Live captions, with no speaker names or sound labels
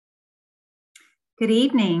Good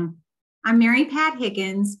evening. I'm Mary Pat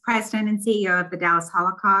Higgins, President and CEO of the Dallas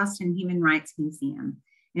Holocaust and Human Rights Museum,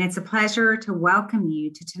 and it's a pleasure to welcome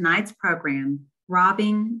you to tonight's program,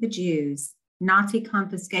 Robbing the Jews, Nazi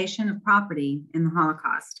Confiscation of Property in the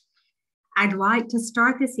Holocaust. I'd like to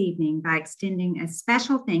start this evening by extending a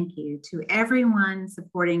special thank you to everyone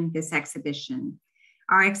supporting this exhibition.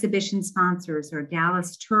 Our exhibition sponsors are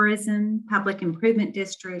Dallas Tourism, Public Improvement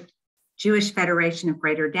District, Jewish Federation of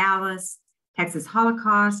Greater Dallas, Texas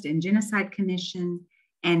Holocaust and Genocide Commission,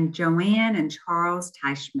 and Joanne and Charles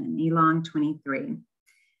Teichman, Elong 23.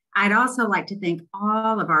 I'd also like to thank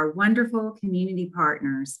all of our wonderful community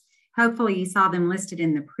partners. Hopefully you saw them listed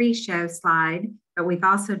in the pre-show slide, but we've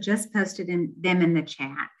also just posted them in the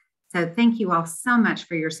chat. So thank you all so much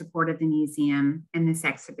for your support of the museum and this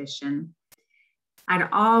exhibition. I'd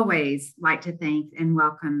always like to thank and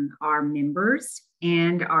welcome our members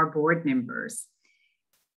and our board members.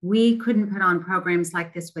 We couldn't put on programs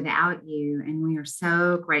like this without you, and we are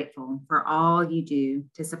so grateful for all you do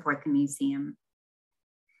to support the museum.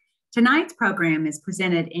 Tonight's program is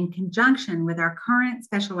presented in conjunction with our current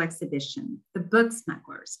special exhibition, The Book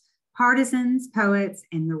Smugglers, Partisans, Poets,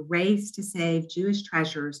 and the Race to Save Jewish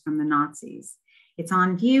Treasures from the Nazis. It's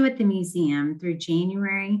on view at the museum through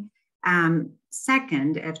January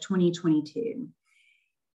 2nd of 2022.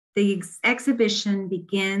 The exhibition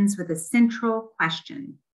begins with a central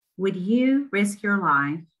question. Would you risk your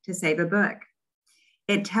life to save a book?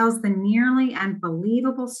 It tells the nearly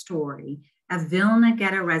unbelievable story of Vilna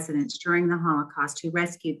ghetto residents during the Holocaust who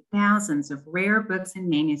rescued thousands of rare books and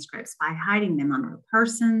manuscripts by hiding them on their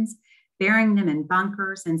persons, burying them in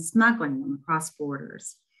bunkers, and smuggling them across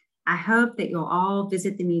borders. I hope that you'll all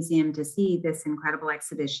visit the museum to see this incredible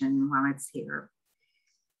exhibition while it's here.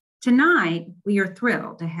 Tonight, we are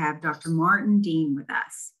thrilled to have Dr. Martin Dean with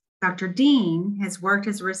us. Dr. Dean has worked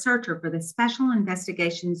as a researcher for the Special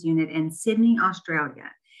Investigations Unit in Sydney,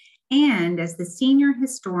 Australia, and as the senior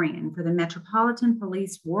historian for the Metropolitan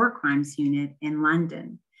Police War Crimes Unit in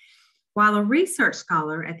London. While a research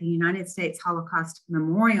scholar at the United States Holocaust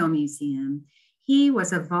Memorial Museum, he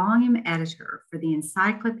was a volume editor for the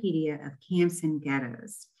Encyclopedia of Camps and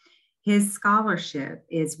Ghettos. His scholarship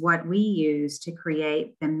is what we use to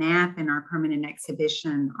create the map in our permanent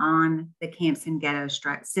exhibition on the camps and ghetto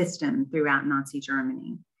system throughout Nazi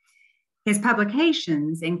Germany. His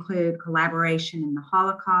publications include Collaboration in the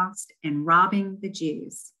Holocaust and Robbing the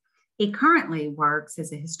Jews. He currently works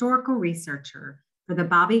as a historical researcher for the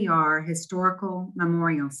Babi Yar Historical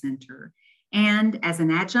Memorial Center and as an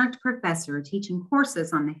adjunct professor teaching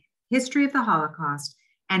courses on the history of the Holocaust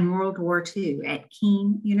and World War II at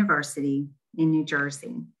Keene University in New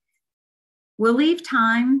Jersey. We'll leave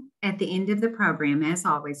time at the end of the program, as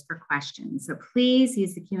always, for questions. So please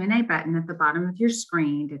use the Q&A button at the bottom of your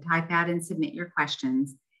screen to type out and submit your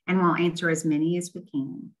questions, and we'll answer as many as we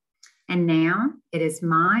can. And now it is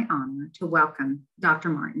my honor to welcome Dr.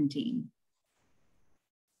 Martin Dean.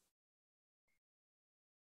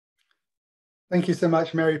 Thank you so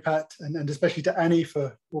much, Mary Pat, and especially to Annie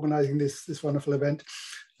for organizing this wonderful event.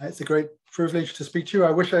 It's a great privilege to speak to you. I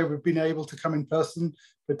wish I would have been able to come in person,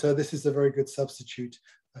 but this is a very good substitute.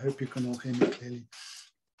 I hope you can all hear me clearly.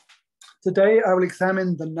 Today, I will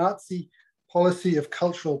examine the Nazi policy of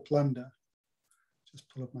cultural plunder. Just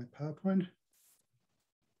pull up my PowerPoint.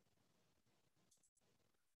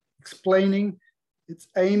 Explaining its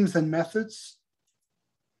aims and methods,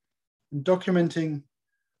 and documenting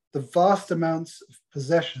the vast amounts of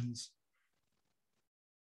possessions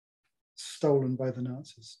stolen by the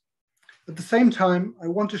Nazis. At the same time, I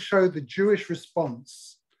want to show the Jewish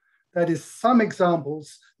response, that is, some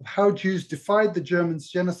examples of how Jews defied the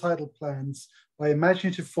Germans' genocidal plans by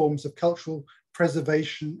imaginative forms of cultural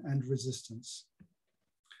preservation and resistance.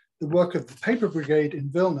 The work of the Paper Brigade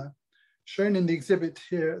in Vilna, shown in the exhibit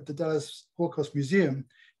here at the Dallas Holocaust Museum,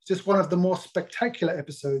 is just one of the more spectacular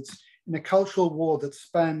episodes in a cultural war that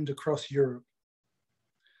spanned across Europe.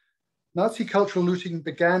 Nazi cultural looting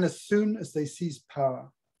began as soon as they seized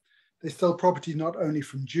power. They stole property not only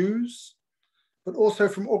from Jews, but also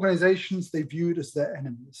from organizations they viewed as their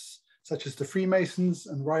enemies, such as the Freemasons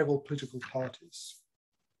and rival political parties.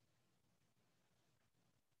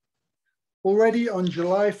 Already on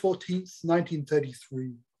July 14th,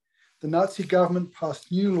 1933, the Nazi government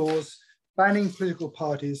passed new laws banning political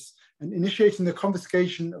parties and initiating the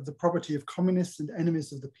confiscation of the property of communists and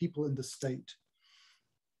enemies of the people and the state.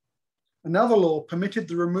 Another law permitted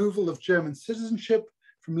the removal of German citizenship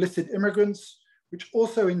from listed immigrants, which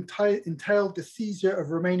also entailed the seizure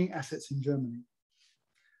of remaining assets in Germany.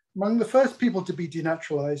 Among the first people to be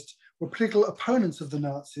denaturalized were political opponents of the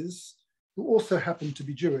Nazis, who also happened to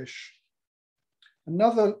be Jewish.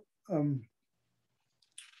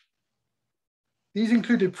 These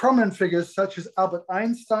included prominent figures such as Albert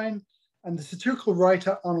Einstein and the satirical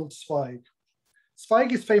writer Arnold Zweig.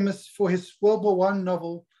 Zweig is famous for his World War I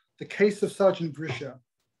novel, The Case of Sergeant Grisha.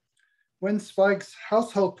 When Zweig's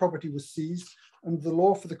household property was seized under the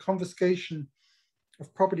law for the confiscation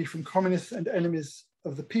of property from communists and enemies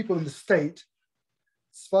of the people in the state,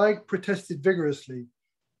 Zweig protested vigorously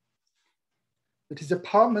that his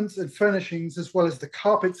apartments and furnishings, as well as the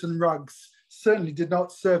carpets and rugs, certainly did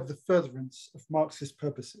not serve the furtherance of Marxist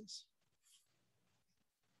purposes.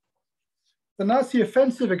 The Nazi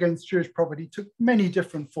offensive against Jewish property took many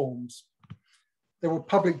different forms. There were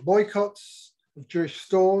public boycotts of Jewish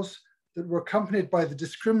stores that were accompanied by the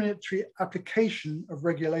discriminatory application of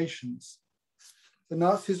regulations. The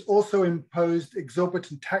Nazis also imposed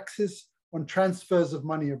exorbitant taxes on transfers of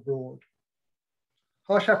money abroad.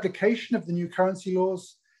 Harsh application of the new currency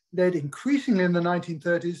laws led increasingly in the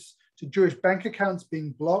 1930s to Jewish bank accounts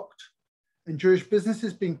being blocked and Jewish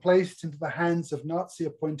businesses being placed into the hands of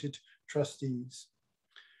Nazi-appointed trustees.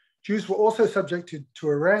 Jews were also subjected to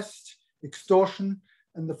arrest, extortion,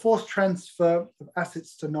 and the forced transfer of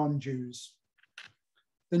assets to non-Jews.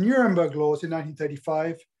 The Nuremberg laws in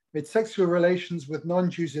 1935 made sexual relations with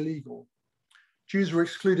non-Jews illegal. Jews were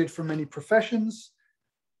excluded from many professions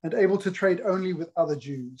and able to trade only with other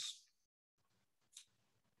Jews.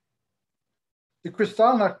 The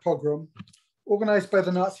Kristallnacht pogrom, organized by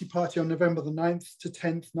the Nazi Party on November the 9th to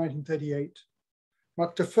 10th, 1938,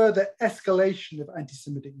 marked a further escalation of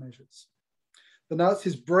anti-Semitic measures. The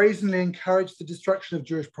Nazis brazenly encouraged the destruction of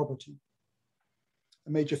Jewish property. A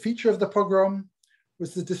major feature of the pogrom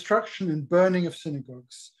was the destruction and burning of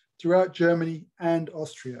synagogues throughout Germany and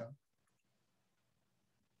Austria.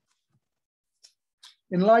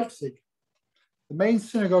 In Leipzig, the main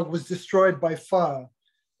synagogue was destroyed by fire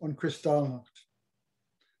on Kristallnacht.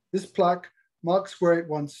 This plaque marks where it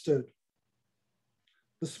once stood.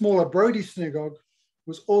 The smaller Brody synagogue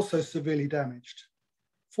was also severely damaged.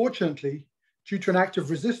 Fortunately, due to an act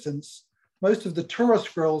of resistance, most of the Torah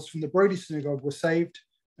scrolls from the Brody synagogue were saved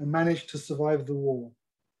and managed to survive the war.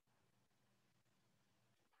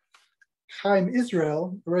 Chaim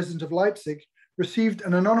Israel, a resident of Leipzig, received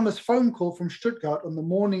an anonymous phone call from Stuttgart on the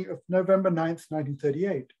morning of November 9th,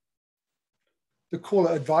 1938. The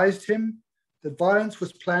caller advised him that violence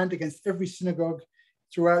was planned against every synagogue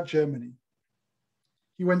throughout Germany.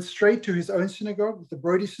 He went straight to his own synagogue, the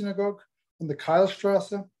Brody Synagogue, on the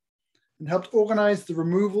Keilstrasse, and helped organize the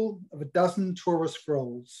removal of a dozen Torah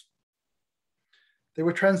scrolls. They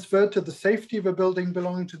were transferred to the safety of a building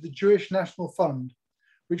belonging to the Jewish National Fund,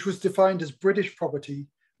 which was defined as British property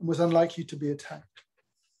and was unlikely to be attacked.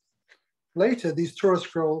 Later, these Torah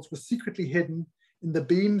scrolls were secretly hidden in the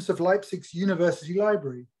beams of Leipzig's University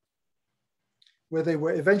Library, where they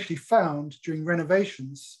were eventually found during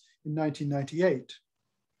renovations in 1998.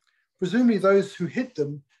 Presumably those who hid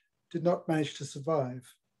them did not manage to survive.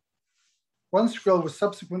 One scroll was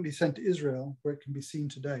subsequently sent to Israel, where it can be seen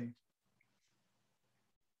today.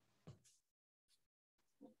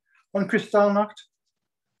 On Kristallnacht,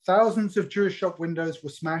 thousands of Jewish shop windows were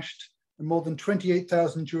smashed and more than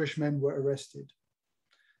 28,000 Jewish men were arrested.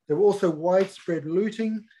 There were also widespread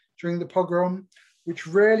looting during the pogrom, which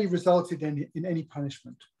rarely resulted in any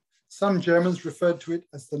punishment. Some Germans referred to it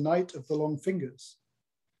as the Night of the Long Fingers.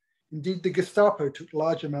 Indeed, the Gestapo took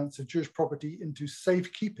large amounts of Jewish property into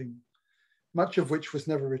safekeeping, much of which was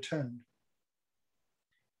never returned.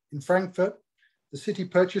 In Frankfurt, the city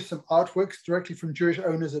purchased some artworks directly from Jewish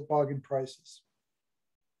owners at bargain prices,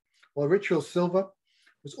 while ritual silver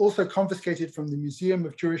was also confiscated from the Museum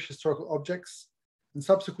of Jewish Historical Objects and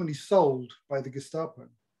subsequently sold by the Gestapo.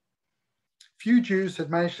 Few Jews had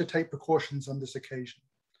managed to take precautions on this occasion,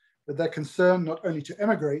 but their concern not only to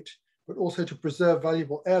emigrate, but also to preserve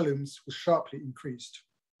valuable heirlooms was sharply increased.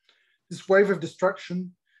 This wave of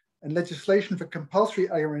destruction and legislation for compulsory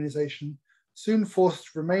Aryanization soon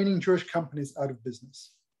forced remaining Jewish companies out of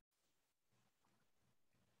business.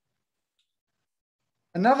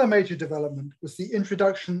 Another major development was the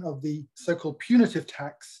introduction of the so-called punitive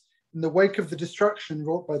tax in the wake of the destruction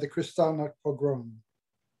wrought by the Kristallnacht pogrom.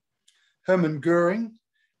 Hermann Goering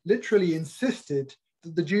literally insisted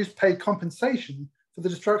that the Jews pay compensation for the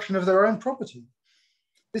destruction of their own property.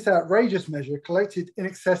 This outrageous measure collected in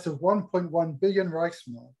excess of 1.1 billion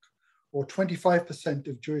Reichsmark, or 25%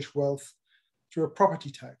 of Jewish wealth, through a property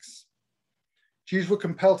tax. Jews were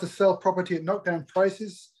compelled to sell property at knockdown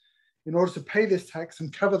prices in order to pay this tax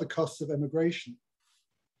and cover the costs of emigration.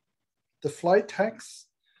 The flight tax,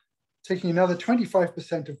 taking another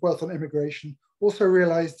 25% of wealth on immigration, also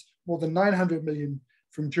realized more than 900 million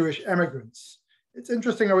from Jewish emigrants, It's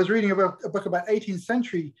interesting, I was reading about a book about 18th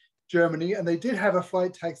century Germany, and they did have a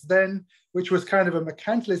flight tax then, which was kind of a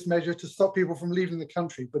mercantilist measure to stop people from leaving the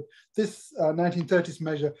country. But this 1930s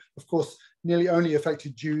measure, of course, nearly only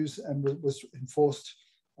affected Jews and was enforced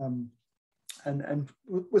and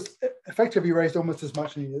was effectively raised almost as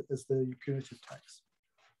much as the punitive tax.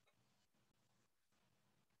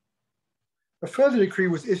 A further decree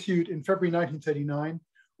was issued in February 1939,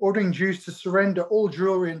 ordering Jews to surrender all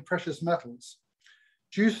jewelry and precious metals.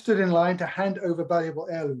 Jews stood in line to hand over valuable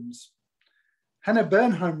heirlooms. Hannah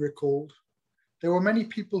Bernheim recalled, there were many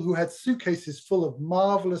people who had suitcases full of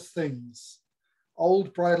marvelous things,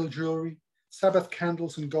 old bridal jewelry, Sabbath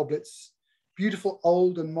candles and goblets, beautiful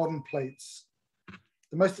old and modern plates.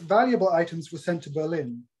 The most valuable items were sent to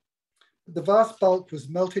Berlin, but the vast bulk was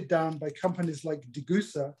melted down by companies like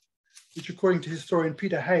Degussa, which according to historian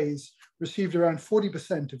Peter Hayes, received around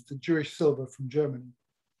 40% of the Jewish silver from Germany.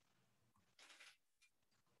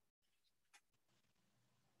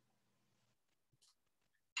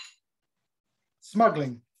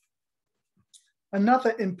 Smuggling.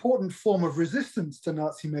 Another important form of resistance to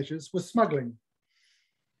Nazi measures was smuggling.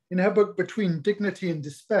 In her book, Between Dignity and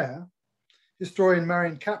Despair, historian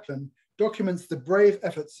Marion Kaplan documents the brave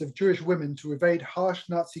efforts of Jewish women to evade harsh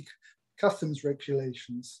Nazi customs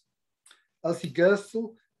regulations. Elsie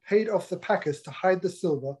Gerstel paid off the packers to hide the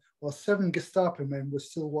silver while 7 Gestapo men were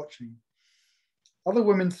still watching. Other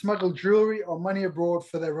women smuggled jewelry or money abroad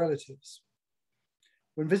for their relatives.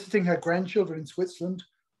 When visiting her grandchildren in Switzerland,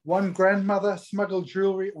 one grandmother smuggled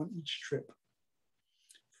jewelry on each trip.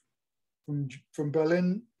 From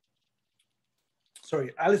Berlin,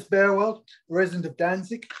 Alice Beerwald, a resident of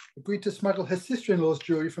Danzig, agreed to smuggle her sister-in-law's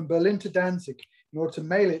jewelry from Berlin to Danzig in order to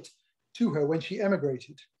mail it to her when she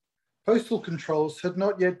emigrated. Postal controls had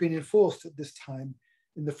not yet been enforced at this time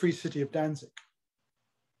in the free city of Danzig.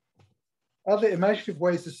 Other imaginative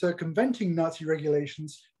ways of circumventing Nazi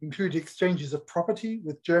regulations include exchanges of property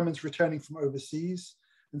with Germans returning from overseas,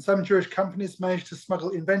 and some Jewish companies managed to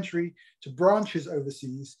smuggle inventory to branches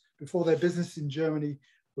overseas before their business in Germany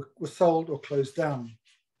was sold or closed down.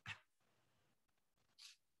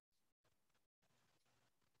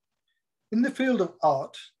 In the field of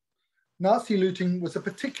art, Nazi looting was a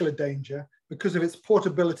particular danger because of its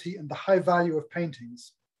portability and the high value of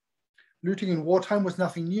paintings. Looting in wartime was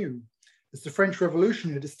nothing new, as the French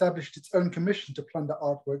Revolution had established its own commission to plunder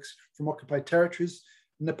artworks from occupied territories,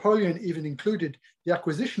 and Napoleon even included the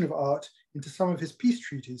acquisition of art into some of his peace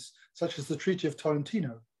treaties, such as the Treaty of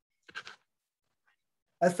Tolentino.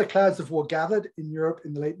 As the clouds of war gathered in Europe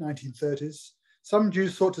in the late 1930s, some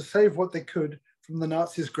Jews sought to save what they could from the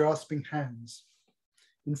Nazis' grasping hands.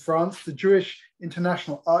 In France, the Jewish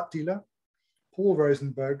international art dealer, Paul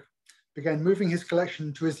Rosenberg, began moving his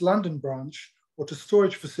collection to his London branch or to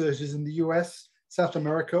storage facilities in the US, South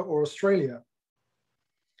America, or Australia.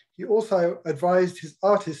 He also advised his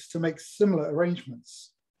artists to make similar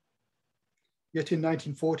arrangements. Yet in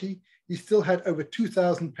 1940, he still had over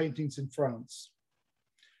 2,000 paintings in France.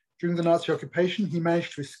 During the Nazi occupation, he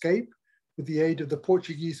managed to escape with the aid of the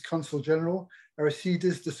Portuguese Consul General,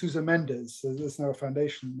 Aristides de Sousa Mendes. So there's now a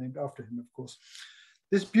foundation named after him, of course.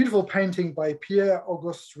 This beautiful painting by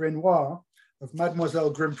Pierre-Auguste Renoir of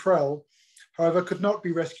Mademoiselle Grimprel, however, could not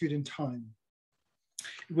be rescued in time.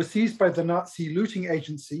 It was seized by the Nazi looting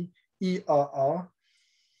agency, ERR,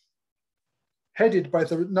 headed by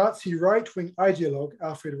the Nazi right-wing ideologue,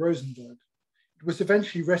 Alfred Rosenberg. It was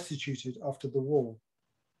eventually restituted after the war.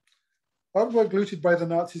 Artwork looted by the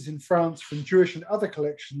Nazis in France from Jewish and other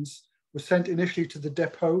collections was sent initially to the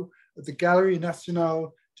depot at the Galerie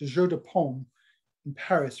Nationale de Jeux de Paume in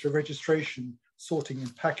Paris for registration, sorting,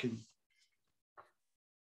 and packing.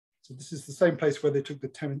 So this is the same place where they took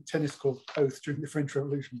the tennis court oath during the French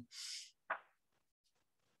Revolution.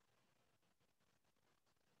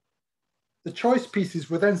 The choice pieces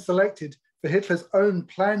were then selected for Hitler's own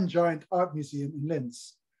planned giant art museum in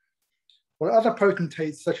Linz, while other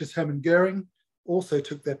potentates such as Hermann Goering also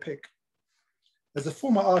took their pick. As a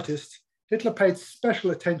former artist, Hitler paid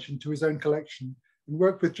special attention to his own collection and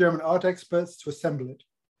worked with German art experts to assemble it.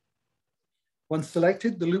 Once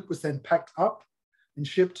selected, the loot was then packed up and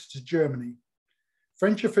shipped to Germany.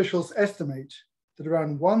 French officials estimate that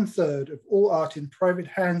around 1/3 of all art in private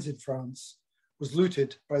hands in France was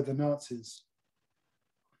looted by the Nazis.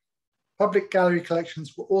 Public gallery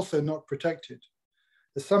collections were also not protected,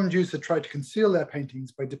 as some Jews had tried to conceal their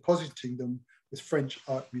paintings by depositing them with French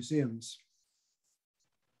art museums.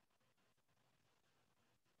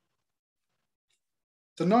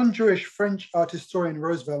 The non-Jewish French art historian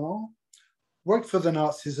Rose Valland worked for the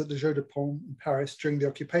Nazis at the Jeux de Paume in Paris during the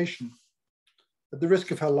occupation. At the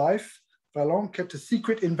risk of her life, Vallon kept a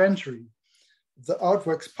secret inventory of the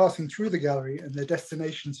artworks passing through the gallery and their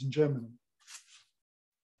destinations in Germany.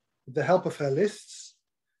 With the help of her lists,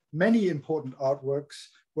 many important artworks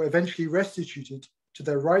were eventually restituted to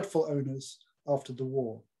their rightful owners after the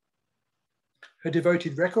war. Her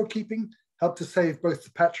devoted record keeping helped to save both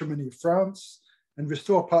the patrimony of France and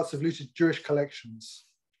restore parts of looted Jewish collections.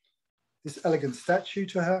 This elegant statue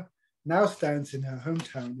to her now stands in her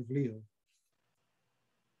hometown of Lille.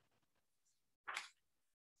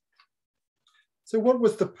 So what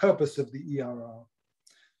was the purpose of the ERR?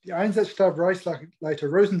 The Einsatzstab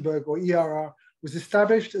Reichsleiter Rosenberg, or ERR, was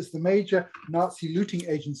established as the major Nazi looting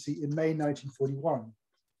agency in May 1941.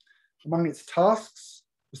 Among its tasks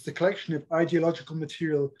was the collection of ideological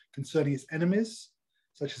material concerning its enemies,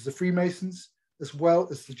 such as the Freemasons, as well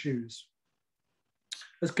as the Jews.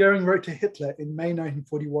 As Goering wrote to Hitler in May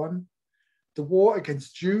 1941, the war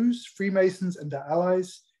against Jews, Freemasons, and their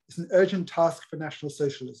allies is an urgent task for National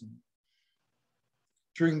Socialism.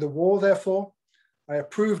 During the war, therefore, I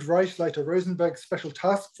approved Reichsleiter Rosenberg's special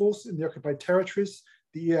task force in the occupied territories,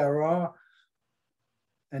 the ERR,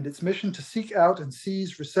 and its mission to seek out and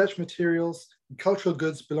seize research materials and cultural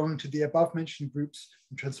goods belonging to the above-mentioned groups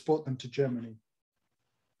and transport them to Germany.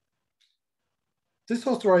 This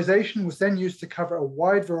authorization was then used to cover a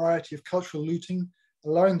wide variety of cultural looting,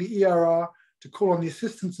 allowing the ERR to call on the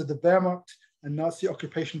assistance of the Wehrmacht and Nazi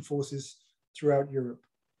occupation forces throughout Europe.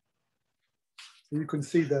 So you can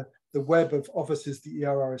see the web of offices the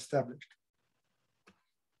ERR established.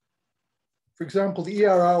 For example, the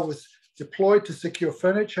ERR was deployed to secure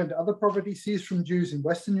furniture and other property seized from Jews in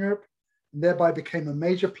Western Europe, and thereby became a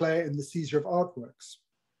major player in the seizure of artworks.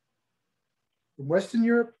 From Western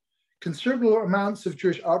Europe, considerable amounts of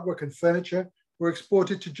Jewish artwork and furniture were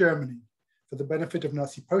exported to Germany for the benefit of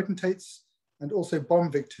Nazi potentates and also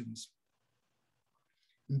bomb victims.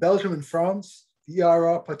 In Belgium and France, the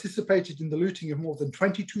ERR participated in the looting of more than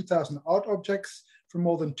 22,000 art objects from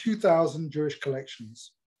more than 2,000 Jewish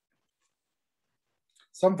collections.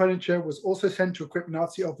 Some furniture was also sent to equip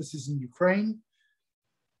Nazi offices in Ukraine.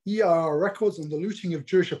 ERR records on the looting of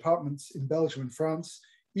Jewish apartments in Belgium and France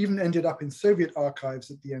even ended up in Soviet archives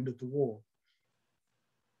at the end of the war.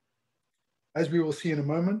 As we will see in a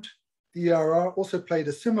moment, the ERR also played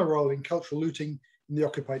a similar role in cultural looting in the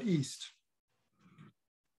occupied East.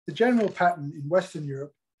 The general pattern in Western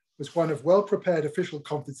Europe was one of well-prepared official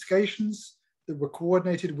confiscations that were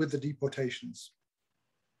coordinated with the deportations.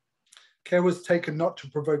 Care was taken not to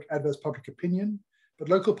provoke adverse public opinion, but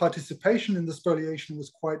local participation in the spoliation was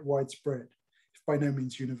quite widespread, if by no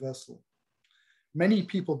means universal. Many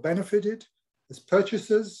people benefited as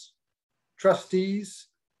purchasers, trustees,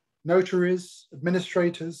 notaries,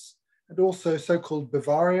 administrators, and also so-called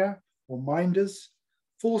Bavaria or minders,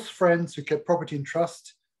 false friends who kept property in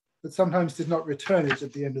trust, but sometimes did not return it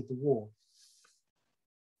at the end of the war.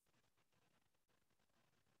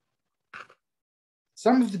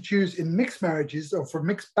 Some of the Jews in mixed marriages or from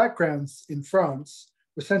mixed backgrounds in France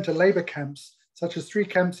were sent to labor camps, such as 3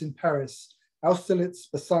 camps in Paris, Austerlitz,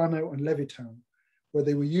 Bassano, and Levitan, where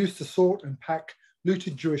they were used to sort and pack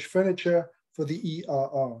looted Jewish furniture for the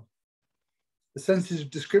ERR. The sensitive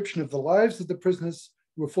description of the lives of the prisoners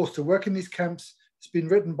who were forced to work in these camps has been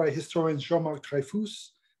written by historians Jean-Marc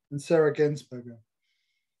Dreyfus and Sarah Gensberger.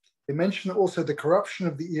 They mention also the corruption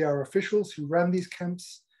of the ERR officials who ran these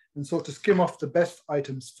camps and sought to skim off the best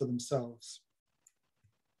items for themselves.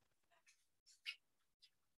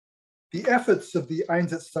 The efforts of the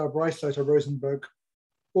Einsatzstab Reichsleiter Rosenberg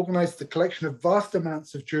organized the collection of vast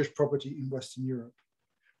amounts of Jewish property in Western Europe.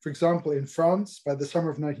 For example, in France, by the summer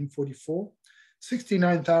of 1944,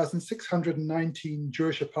 69,619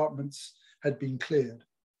 Jewish apartments had been cleared.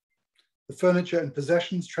 The furniture and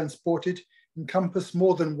possessions transported encompass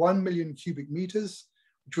more than 1 million cubic meters,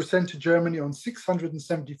 which were sent to Germany on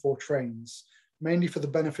 674 trains, mainly for the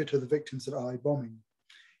benefit of the victims of Allied bombing.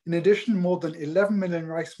 In addition, more than 11 million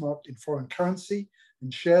Reichsmark in foreign currency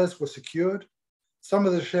and shares were secured. Some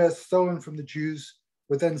of the shares stolen from the Jews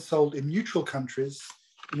were then sold in neutral countries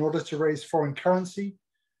in order to raise foreign currency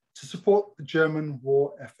to support the German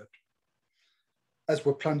war effort, as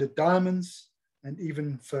were plundered diamonds and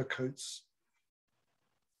even fur coats.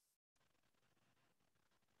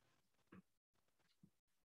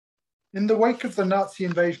 In the wake of the Nazi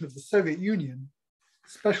invasion of the Soviet Union,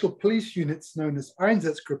 special police units known as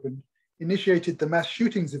Einsatzgruppen initiated the mass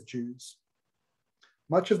shootings of Jews.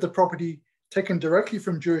 Much of the property taken directly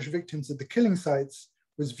from Jewish victims at the killing sites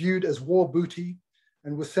was viewed as war booty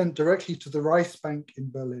and was sent directly to the Reichsbank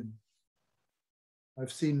in Berlin.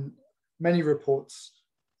 I've seen many reports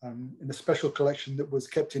in a special collection that was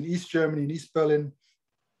kept in East Germany and East Berlin,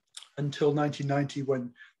 until 1990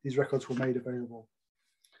 when these records were made available.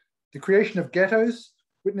 The creation of ghettos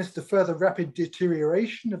witnessed a further rapid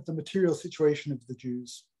deterioration of the material situation of the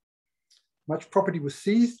Jews. Much property was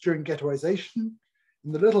seized during ghettoization,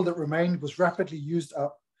 and the little that remained was rapidly used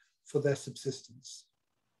up for their subsistence.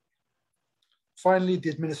 Finally, the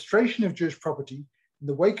administration of Jewish property in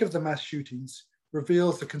the wake of the mass shootings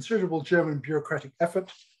reveals a considerable German bureaucratic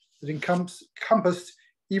effort that encompassed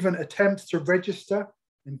even attempts to register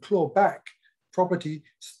and claw back property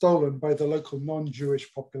stolen by the local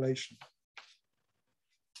non-Jewish population.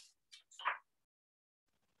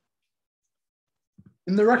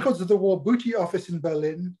 In the records of the War Booty Office in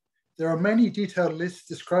Berlin, there are many detailed lists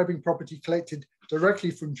describing property collected directly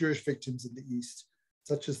from Jewish victims in the East,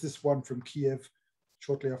 such as this one from Kiev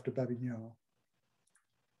shortly after Babin Yar.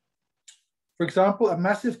 For example, a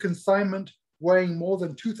massive consignment weighing more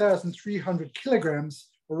than 2,300 kilograms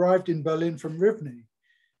arrived in Berlin from Rivne,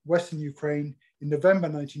 Western Ukraine, in November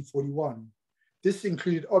 1941. This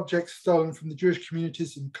included objects stolen from the Jewish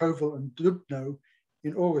communities in Kovel and Dubno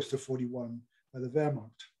in August of 41 by the Wehrmacht.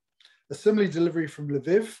 A similar delivery from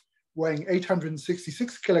Lviv, weighing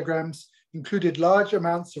 866 kilograms, included large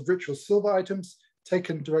amounts of ritual silver items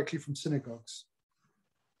taken directly from synagogues.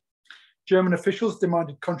 German officials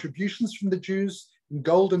demanded contributions from the Jews in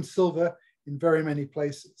gold and silver in very many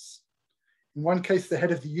places. In one case, the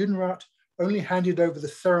head of the Judenrat only handed over the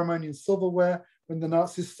ceremonial silverware when the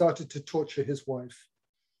Nazis started to torture his wife.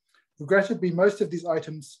 Regrettably, most of these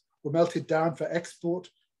items were melted down for export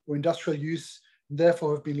or industrial use and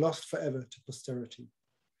therefore have been lost forever to posterity.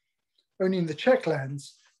 Only in the Czech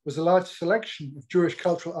lands was a large selection of Jewish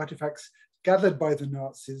cultural artifacts gathered by the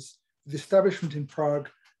Nazis, with the establishment in Prague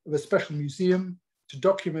of a special museum to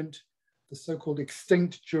document the so-called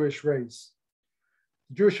extinct Jewish race.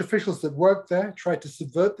 The Jewish officials that worked there tried to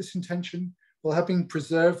subvert this intention while helping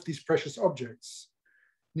preserve these precious objects.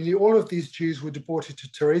 Nearly all of these Jews were deported to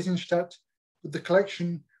Theresienstadt, but the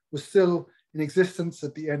collection was still in existence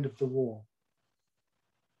at the end of the war.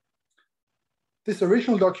 This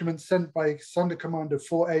original document sent by Sonderkommando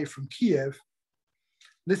 4A from Kiev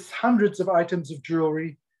lists hundreds of items of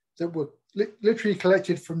jewelry that were literally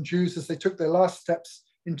collected from Jews as they took their last steps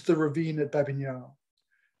into the ravine at Babin Yar.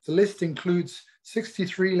 The list includes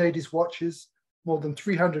 63 ladies' watches, more than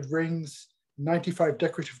 300 rings, 95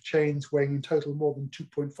 decorative chains weighing in total more than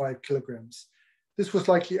 2.5 kilograms. This was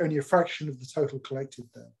likely only a fraction of the total collected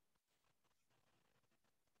there.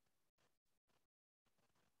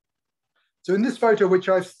 So in this photo, which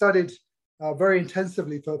I've studied very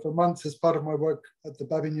intensively for months as part of my work at the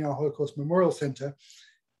Babin Yar Holocaust Memorial Center,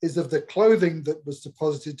 is of the clothing that was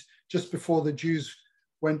deposited just before the Jews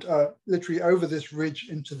went literally over this ridge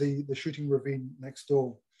into the shooting ravine next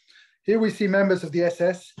door. Here we see members of the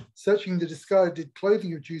SS searching the discarded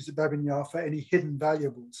clothing of Jews at Babin Yar for any hidden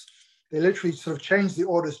valuables. They literally sort of changed the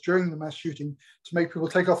orders during the mass shooting to make people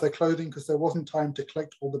take off their clothing because there wasn't time to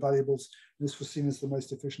collect all the valuables. And this was seen as the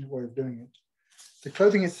most efficient way of doing it. The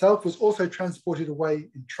clothing itself was also transported away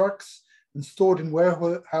in trucks and stored in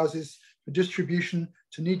warehouses for distribution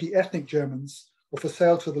to needy ethnic Germans or for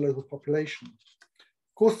sale to the local population.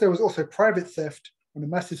 Of course, there was also private theft on a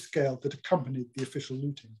massive scale that accompanied the official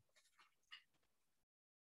looting.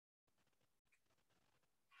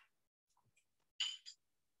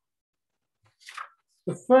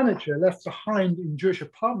 The furniture left behind in Jewish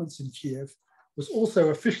apartments in Kiev was also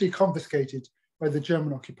officially confiscated by the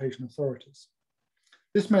German occupation authorities.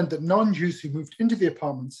 This meant that non-Jews who moved into the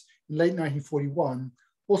apartments in late 1941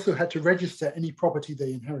 also had to register any property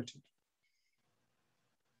they inherited.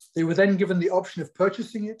 They were then given the option of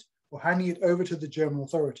purchasing it or handing it over to the German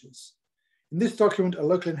authorities. In this document, a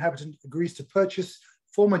local inhabitant agrees to purchase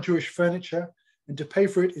former Jewish furniture and to pay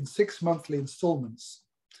for it in 6 monthly installments.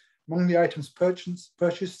 Among the items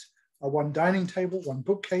purchased are one dining table, one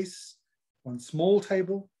bookcase, one small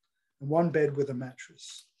table, and one bed with a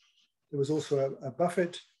mattress. There was also a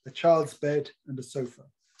buffet, a child's bed, and a sofa.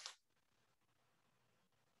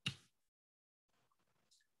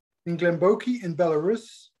 In Glemboki in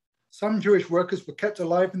Belarus, some Jewish workers were kept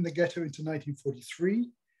alive in the ghetto into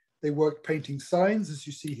 1943. They worked painting signs, as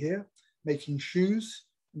you see here, making shoes,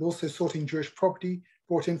 and also sorting Jewish property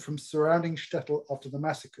brought in from surrounding shtetl after the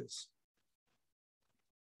massacres.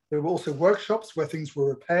 There were also workshops where things were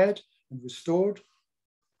repaired and restored.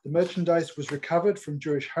 The merchandise was recovered from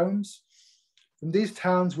Jewish homes. From these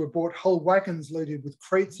towns were brought whole wagons loaded with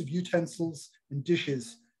crates of utensils and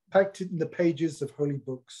dishes packed in the pages of holy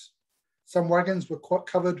books. Some wagons were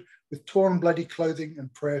covered with torn, bloody clothing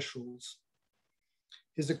and prayer shawls.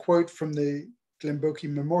 Here's a quote from the Glemboki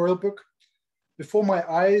Memorial Book. "Before my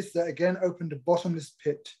eyes, there again opened a bottomless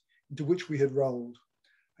pit into which we had rolled.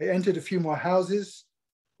 I entered a few more houses,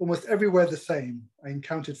 almost everywhere the same. I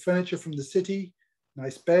encountered furniture from the city,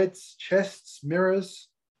 nice beds, chests, mirrors,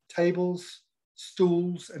 tables,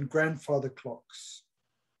 stools, and grandfather clocks.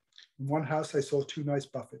 In one house, I saw 2 nice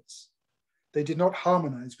buffets. They did not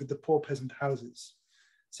harmonize with the poor peasant houses.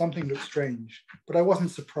 Something looked strange, but I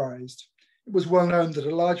wasn't surprised. It was well known that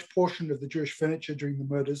a large portion of the Jewish furniture during the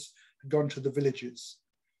murders had gone to the villages.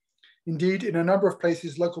 Indeed, in a number of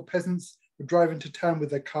places, local peasants would drive into town with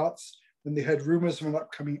their carts when they heard rumors of an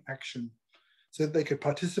upcoming action, so that they could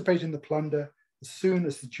participate in the plunder as soon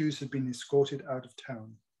as the Jews had been escorted out of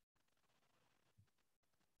town.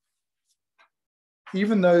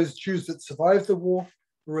 Even those Jews that survived the war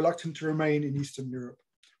were reluctant to remain in Eastern Europe,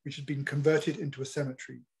 which had been converted into a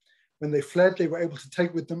cemetery. When they fled, they were able to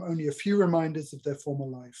take with them only a few reminders of their former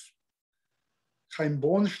life. Chaim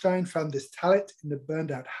Bornstein found this tallit in a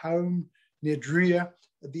burned out home near Druya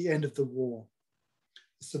at the end of the war.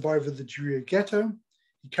 A survivor of the Druya ghetto,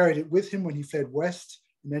 he carried it with him when he fled west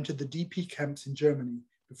and entered the DP camps in Germany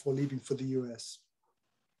before leaving for the US.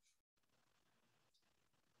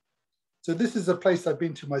 So this is a place I've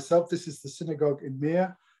been to myself. This is the synagogue in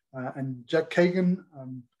Mir, and Jack Kagan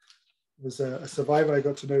was a survivor I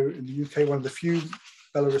got to know in the UK, one of the few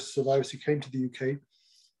Belarus survivors who came to the UK.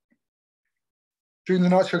 During the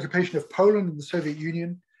Nazi occupation of Poland and the Soviet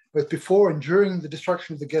Union, both before and during the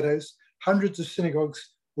destruction of the ghettos, hundreds of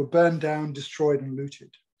synagogues were burned down, destroyed, and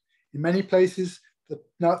looted. In many places, the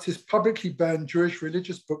Nazis publicly burned Jewish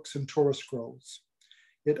religious books and Torah scrolls.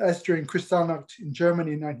 Yet, as during Kristallnacht in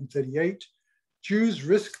Germany in 1938, Jews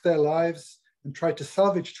risked their lives and tried to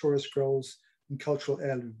salvage Torah scrolls and cultural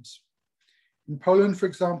heirlooms. In Poland, for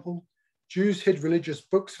example, Jews hid religious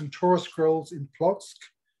books and Torah scrolls in Plock.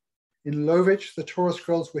 In Lovich, the Torah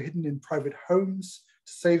scrolls were hidden in private homes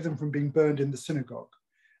to save them from being burned in the synagogue.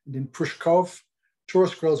 And in Prushkov, Torah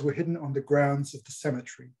scrolls were hidden on the grounds of the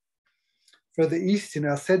cemetery. Further east in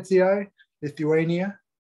Alsedzia, Lithuania,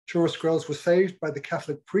 Torah scrolls were saved by the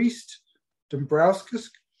Catholic priest, Dombrauskas,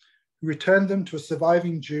 who returned them to a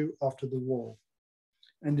surviving Jew after the war.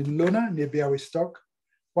 And in Luna, near Białystok,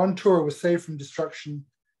 one Torah was saved from destruction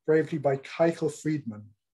bravely by Keichel Friedman.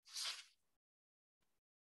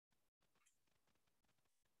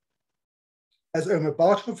 As Omer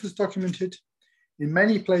Bartov has documented, in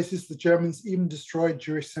many places the Germans even destroyed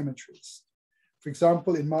Jewish cemeteries. For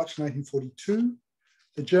example, in March 1942,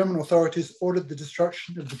 the German authorities ordered the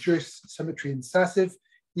destruction of the Jewish cemetery in Sasiv,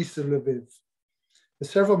 east of Lviv. For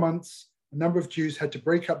several months, a number of Jews had to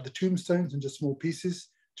break up the tombstones into small pieces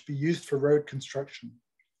to be used for road construction.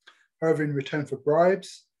 However, in return for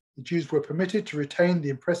bribes, the Jews were permitted to retain the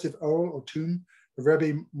impressive owl or tomb of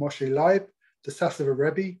Rebbe Moshe Leib, the Sasiver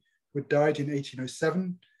Rebbe, who had died in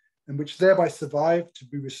 1807, and which thereby survived to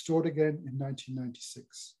be restored again in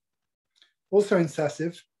 1996. Also in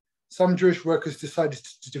Sasiv, some Jewish workers decided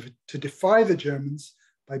to defy the Germans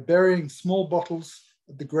by burying small bottles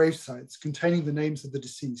at the grave sites containing the names of the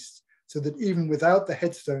deceased, so that even without the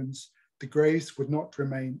headstones, the graves would not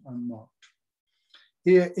remain unmarked.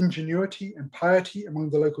 Here, ingenuity and piety among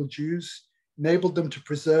the local Jews enabled them to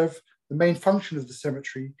preserve the main function of the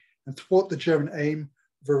cemetery and thwart the German aim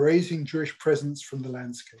of erasing Jewish presence from the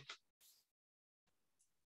landscape.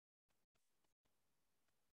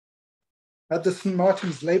 At the St.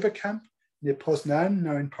 Martin's labor camp near Poznan,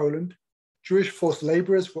 now in Poland, Jewish forced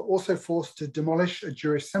laborers were also forced to demolish a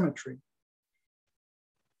Jewish cemetery.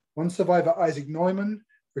 One survivor, Isaac Neumann,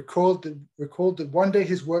 recalled that one day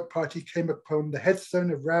his work party came upon the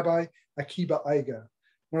headstone of Rabbi Akiba Eiger,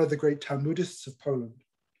 one of the great Talmudists of Poland.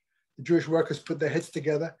 The Jewish workers put their heads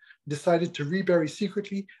together and decided to rebury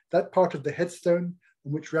secretly that part of the headstone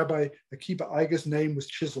on which Rabbi Akiba Eiger's name was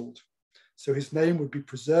chiseled, so his name would be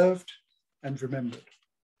preserved and remembered.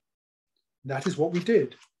 And that is what we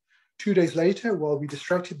did. 2 days later, while we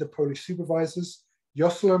distracted the Polish supervisors,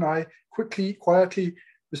 Yossel and I quietly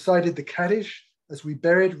recited the Kaddish as we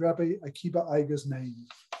buried Rabbi Akiba Eiger's name.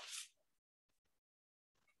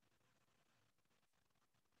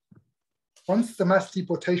 Once the mass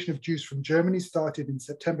deportation of Jews from Germany started in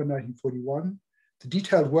September 1941, the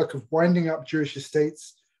detailed work of winding up Jewish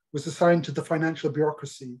estates was assigned to the financial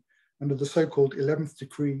bureaucracy under the so-called 11th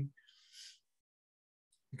decree.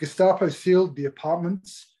 The Gestapo sealed the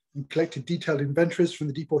apartments and collected detailed inventories from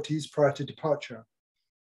the deportees prior to departure.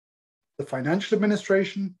 The financial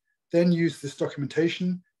administration then used this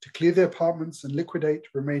documentation to clear the apartments and liquidate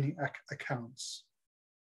remaining accounts.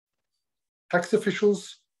 Tax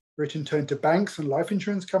officials wrote in turn to banks and life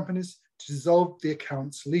insurance companies to dissolve the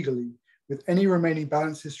accounts legally, with any remaining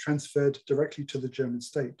balances transferred directly to the German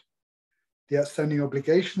state. The outstanding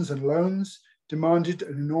obligations and loans demanded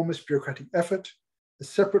an enormous bureaucratic effort, as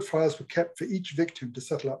separate files were kept for each victim to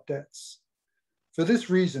settle up debts. For this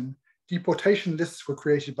reason, deportation lists were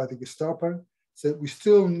created by the Gestapo, so that we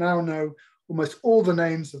still now know almost all the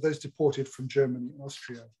names of those deported from Germany and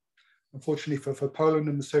Austria. Unfortunately for Poland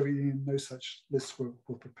and the Soviet Union, no such lists were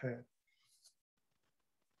prepared.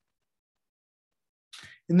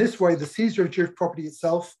 In this way, the seizure of Jewish property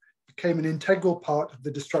itself became an integral part of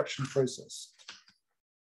the destruction process.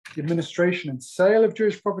 The administration and sale of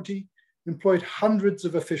Jewish property employed hundreds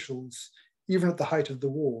of officials, even at the height of the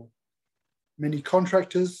war. Many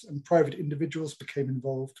contractors and private individuals became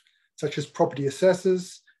involved, such as property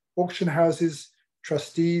assessors, auction houses,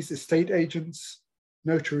 trustees, estate agents,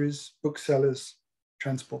 notaries, booksellers,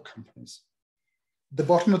 transport companies. At the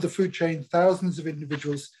bottom of the food chain, thousands of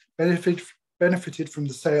individuals benefited from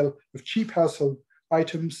the sale of cheap household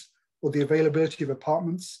items or the availability of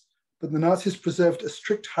apartments, but the Nazis preserved a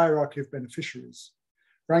strict hierarchy of beneficiaries,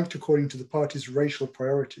 ranked according to the party's racial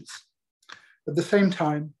priorities. At the same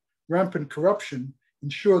time, rampant corruption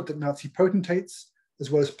ensured that Nazi potentates, as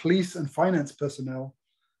well as police and finance personnel,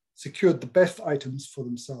 secured the best items for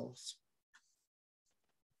themselves.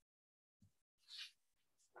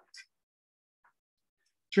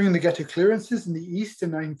 During the ghetto clearances in the East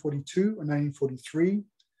in 1942 and 1943,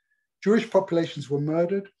 Jewish populations were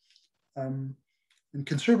murdered, and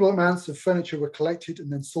considerable amounts of furniture were collected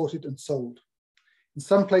and then sorted and sold. In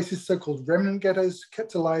some places, so-called remnant ghettos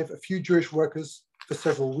kept alive a few Jewish workers for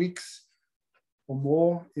several weeks or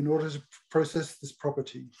more in order to process this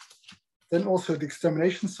property. Then also the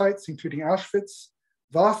extermination sites, including Auschwitz,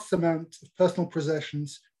 vast amounts of personal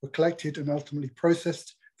possessions were collected and ultimately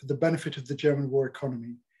processed for the benefit of the German war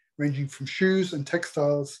economy, ranging from shoes and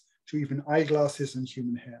textiles to even eyeglasses and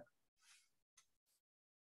human hair.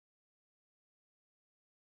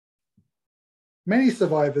 Many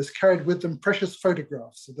survivors carried with them precious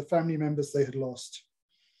photographs of the family members they had lost.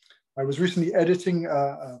 I was recently editing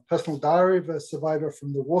a personal diary of a survivor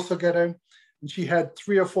from the Warsaw Ghetto, and she had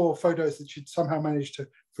 3 or 4 photos that she'd somehow managed to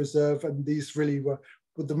preserve, and these really were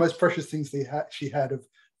the most precious things she had of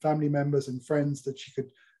family members and friends that she could,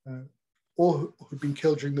 all who'd been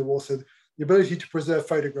killed during the war. So the ability to preserve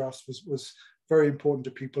photographs was very important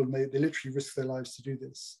to people, and they literally risked their lives to do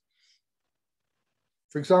this.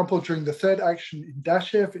 For example, during the third action in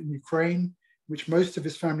Dashev in Ukraine, in which most of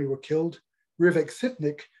his family were killed, Rivek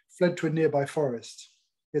Sitnik fled to a nearby forest.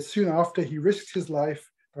 Yet soon after, he risked his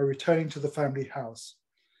life by returning to the family house.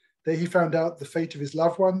 There he found out the fate of his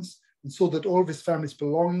loved ones and saw that all of his family's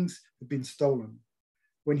belongings had been stolen.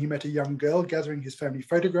 When he met a young girl gathering his family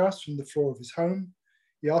photographs from the floor of his home,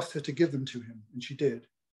 he asked her to give them to him, and she did.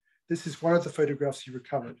 This is one of the photographs he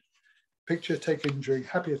recovered, a picture taken during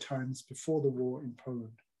happier times before the war in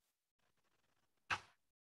Poland.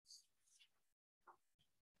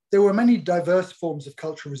 There were many diverse forms of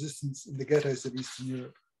cultural resistance in the ghettos of Eastern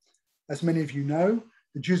Europe. As many of you know,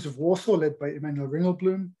 the Jews of Warsaw, led by Emanuel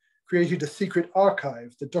Ringelblum, created a secret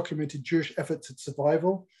archive that documented Jewish efforts at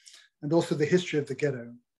survival and also the history of the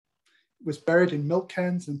ghetto. It was buried in milk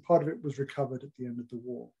cans, and part of it was recovered at the end of the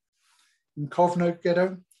war. In Kovno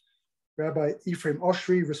ghetto, Rabbi Ephraim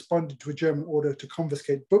Oshry responded to a German order to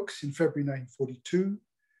confiscate books in February 1942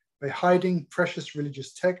 by hiding precious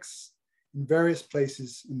religious texts in various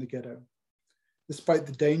places in the ghetto. Despite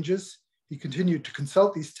the dangers, he continued to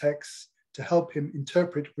consult these texts to help him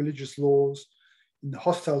interpret religious laws in the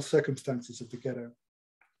hostile circumstances of the ghetto.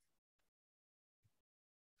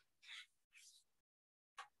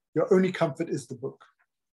 Your only comfort is the book.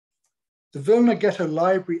 The Vilna Ghetto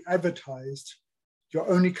Library advertised, your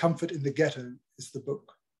only comfort in the ghetto is the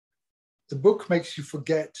book. The book makes you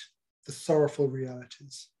forget the sorrowful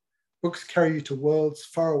realities. Books carry you to worlds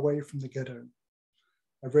far away from the ghetto.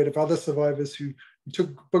 I've read of other survivors who took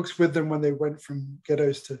books with them when they went from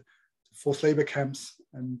ghettos to forced labor camps,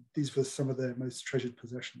 and these were some of their most treasured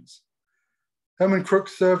possessions. Herman Kruk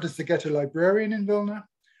served as the ghetto librarian in Vilna,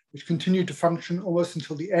 which continued to function almost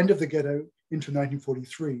until the end of the ghetto into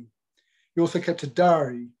 1943. He also kept a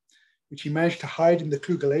diary, which he managed to hide in the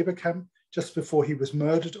Kluge labor camp just before he was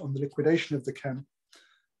murdered on the liquidation of the camp,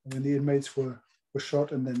 when the inmates were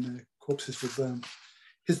shot and then their corpses were burned.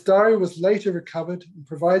 His diary was later recovered and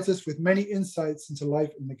provides us with many insights into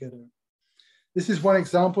life in the ghetto. This is one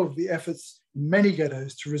example of the efforts in many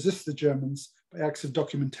ghettos to resist the Germans by acts of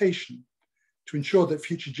documentation, to ensure that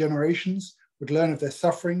future generations would learn of their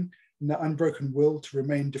suffering and their unbroken will to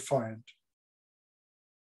remain defiant.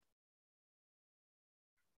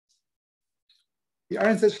 The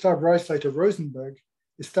Einsatzstab Reichsleiter Rosenberg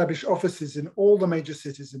established offices in all the major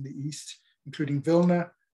cities in the East, including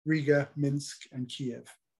Vilna, Riga, Minsk, and Kiev.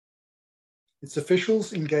 Its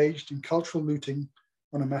officials engaged in cultural looting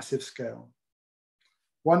on a massive scale.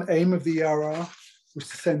 One aim of the ERR was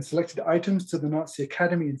to send selected items to the Nazi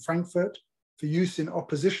Academy in Frankfurt for use in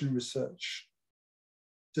opposition research.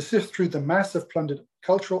 To sift through the mass of plundered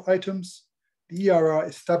cultural items, the ERR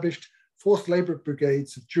established forced labor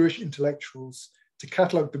brigades of Jewish intellectuals to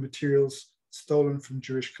catalogue the materials stolen from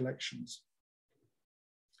Jewish collections.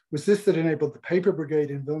 It was this that enabled the paper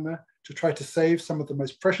brigade in Vilna to try to save some of the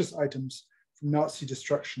most precious items from Nazi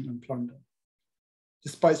destruction and plunder.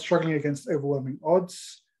 Despite struggling against overwhelming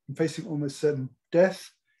odds and facing almost certain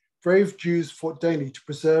death, brave Jews fought daily to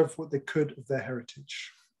preserve what they could of their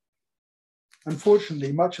heritage.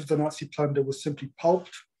 Unfortunately, much of the Nazi plunder was simply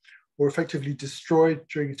pulped or effectively destroyed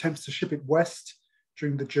during attempts to ship it west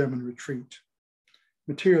during the German retreat.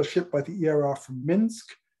 Material shipped by the ERR from Minsk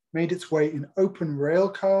made its way in open rail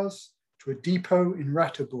cars to a depot in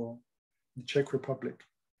Ratibor, the Czech Republic,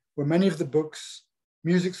 where many of the books,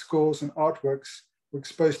 music scores, and artworks were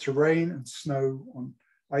exposed to rain and snow on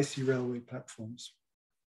icy railway platforms.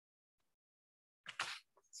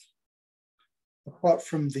 Apart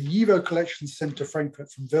from the YIVO collections sent to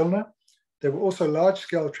Frankfurt from Vilna, there were also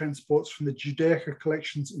large-scale transports from the Judaica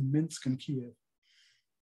collections in Minsk and Kiev.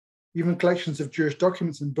 Even collections of Jewish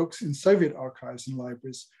documents and books in Soviet archives and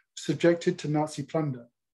libraries were subjected to Nazi plunder,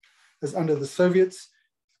 as under the Soviets,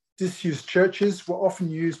 disused churches were often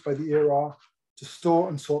used by the ERR to store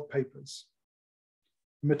and sort papers.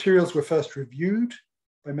 The materials were first reviewed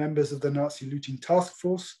by members of the Nazi looting task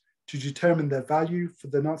force to determine their value for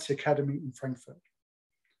the Nazi Academy in Frankfurt.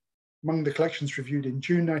 Among the collections reviewed in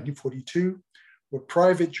June 1942 were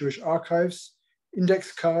private Jewish archives,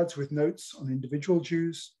 index cards with notes on individual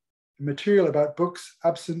Jews, and material about books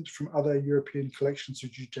absent from other European collections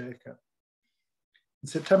of Judaica. In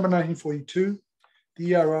September 1942,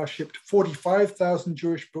 the ERR shipped 45,000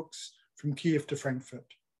 Jewish books from Kiev to Frankfurt.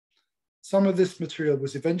 Some of this material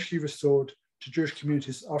was eventually restored to Jewish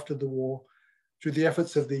communities after the war through the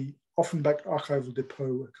efforts of the Offenbach Archival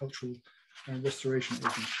Depot, a cultural restoration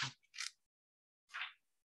agency.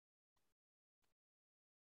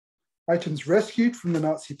 Items rescued from the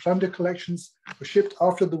Nazi plunder collections were shipped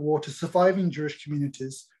after the war to surviving Jewish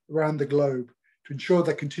communities around the globe to ensure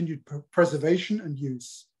their continued preservation and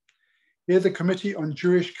use. Here, the Committee on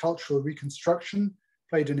Jewish Cultural Reconstruction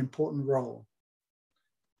played an important role.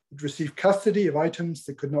 It received custody of items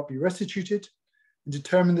that could not be restituted and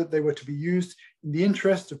determined that they were to be used in the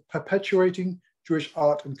interest of perpetuating Jewish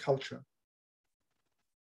art and culture.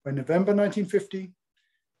 By November 1950,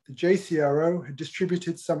 the JCRO had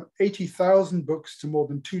distributed some 80,000 books to more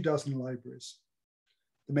than 24 libraries.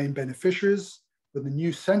 The main beneficiaries were the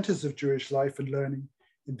new centers of Jewish life and learning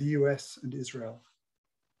in the US and Israel.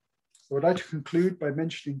 I would like to conclude by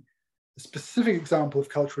mentioning a specific example of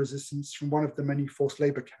cultural resistance from one of the many forced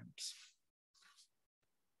labor camps.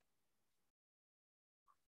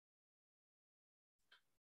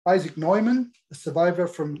 Isaac Neumann, a survivor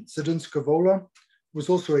from Zedunska Wola, was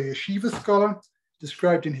also a yeshiva scholar,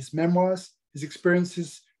 described in his memoirs his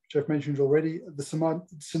experiences, which I've mentioned already, at the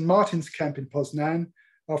St. Martin's camp in Poznan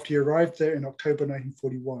after he arrived there in October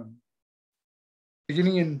 1941.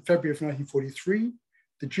 Beginning in February of 1943,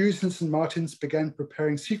 the Jews in St. Martin's began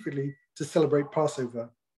preparing secretly to celebrate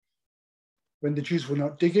Passover. When the Jews were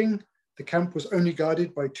not digging, the camp was only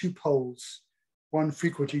guarded by two Poles, one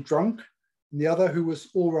frequently drunk and the other who was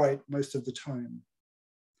all right most of the time.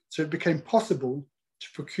 So it became possible to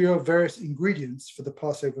procure various ingredients for the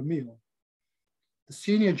Passover meal. The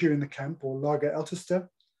senior Jew in the camp, or Lager Ältester,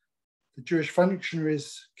 the Jewish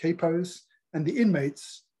functionaries, capos, and the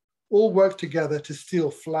inmates all worked together to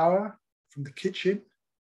steal flour from the kitchen,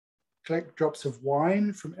 collect drops of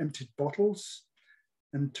wine from emptied bottles,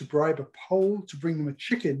 and to bribe a Pole to bring them a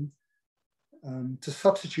chicken to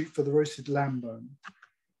substitute for the roasted lamb bone.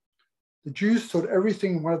 The Jews stored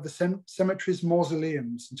everything in one of the cemetery's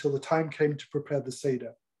mausoleums until the time came to prepare the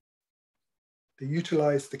Seder. They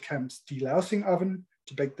utilized the camp's delousing oven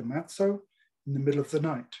to bake the matzo in the middle of the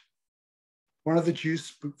night. One of the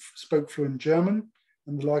Jews spoke fluent German,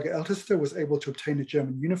 and the Lager Ältester was able to obtain a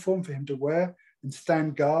German uniform for him to wear and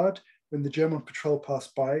stand guard when the German patrol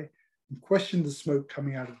passed by and questioned the smoke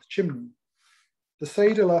coming out of the chimney. The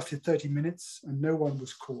Seder lasted 30 minutes and no one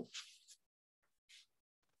was caught.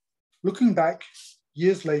 Looking back,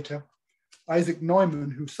 years later, Isaac Neumann,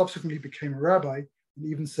 who subsequently became a rabbi and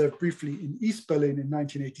even served briefly in East Berlin in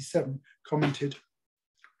 1987, commented,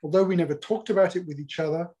 "Although we never talked about it with each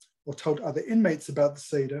other or told other inmates about the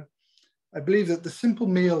Seder, I believe that the simple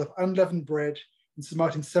meal of unleavened bread in St.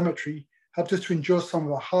 Martin's Cemetery helped us to endure some of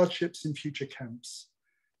the hardships in future camps.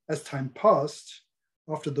 as time passed,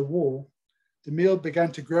 after the war, the meal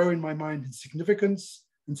began to grow in my mind in significance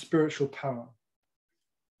and spiritual power.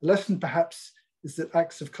 The lesson perhaps is that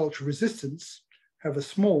acts of cultural resistance, however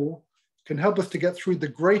small, can help us to get through the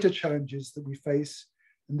greater challenges that we face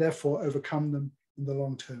and therefore overcome them in the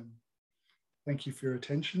long term. Thank you for your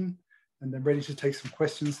attention, and I'm ready to take some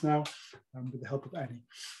questions now with the help of Annie.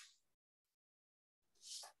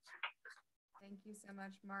 Thank you so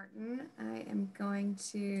much, Martin. I am going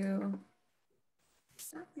to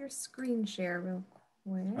stop your screen share real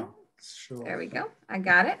quick. Oh, sure. There we go. I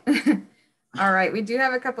got it. All right, we do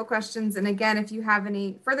have a couple questions. And again, if you have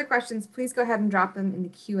any further questions, please go ahead and drop them in the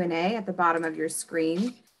Q&A at the bottom of your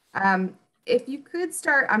screen. If you could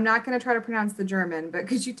start, I'm not going to try to pronounce the German, but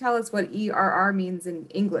could you tell us what ERR means in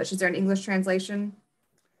English? Is there an English translation?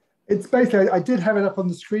 It's basically, I did have it up on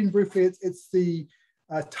the screen briefly. It's the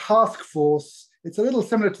task force. It's a little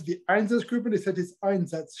similar to the Einsatzgruppe. They said it's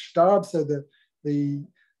Einsatzstab, so the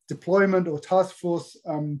deployment or task force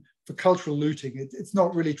for cultural looting. It's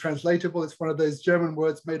not really translatable. It's one of those German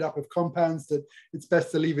words made up of compounds that it's best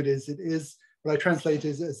to leave it as it is. But I translate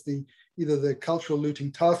it as either the cultural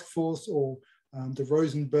looting task force or the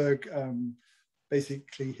Rosenberg,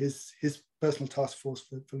 basically his personal task force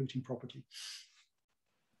for looting property.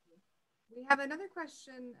 We have another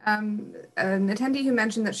question. An attendee who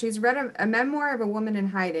mentioned that she's read a memoir of a woman in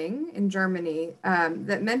hiding in Germany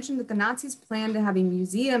that mentioned that the Nazis planned to have a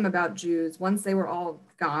museum about Jews once they were all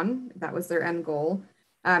gone. That was their end goal.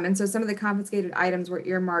 And so some of the confiscated items were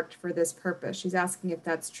earmarked for this purpose. She's asking if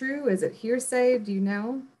that's true. Is it hearsay? Do you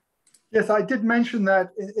know? Yes, I did mention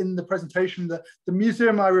that in the presentation. The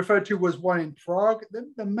museum I referred to was one in Prague.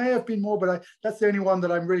 There may have been more, but that's the only one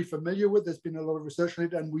that I'm really familiar with. There's been a lot of research on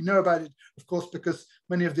it, and we know about it, of course, because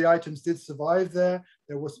many of the items did survive there.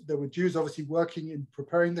 There were Jews obviously working in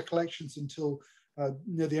preparing the collections until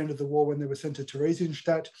near the end of the war when they were sent to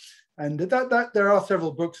Theresienstadt. And there are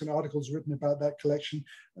several books and articles written about that collection.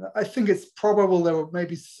 I think it's probable there were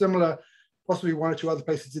maybe similar, possibly one or two other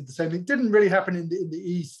places did the same thing. It didn't really happen in the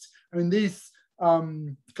East. I mean, these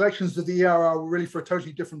collections of the ERR were really for a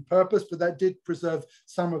totally different purpose, but that did preserve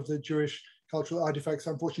some of the Jewish cultural artifacts.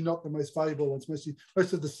 Unfortunately, not the most valuable ones.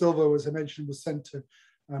 Most of the silver, as I mentioned, was sent to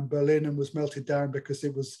Berlin and was melted down because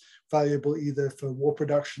it was valuable either for war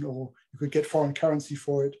production or you could get foreign currency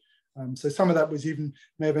for it. So some of that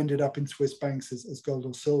may have ended up in Swiss banks as gold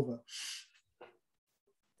or silver.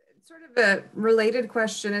 Sort of a related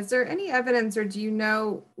question. Is there any evidence, or do you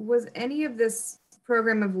know, was any of this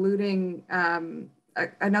program of looting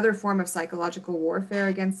another form of psychological warfare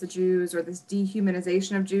against the Jews, or this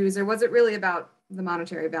dehumanization of Jews, or was it really about the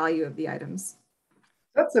monetary value of the items?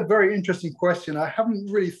 That's a very interesting question. I haven't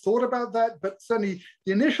really thought about that, but certainly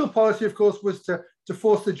the initial policy, of course, was to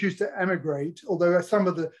force the Jews to emigrate, although some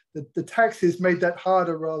of the taxes made that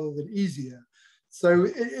harder rather than easier. So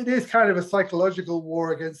it is kind of a psychological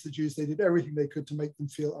war against the Jews. They did everything they could to make them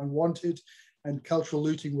feel unwanted, and cultural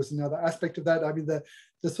looting was another aspect of that. I mean,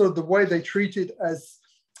 the sort of the way they treat it as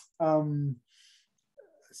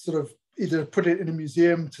sort of either put it in a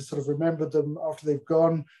museum to sort of remember them after they've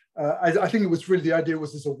gone. I think it was really, the idea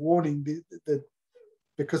was as a warning that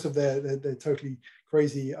because of their totally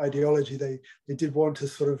crazy ideology, they did want to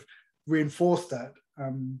sort of reinforce that.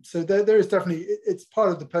 So there is definitely, it's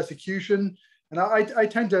part of the persecution. And I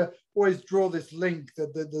tend to always draw this link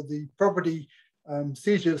that the property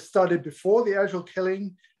seizure started before the actual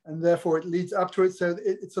killing, and therefore it leads up to it. So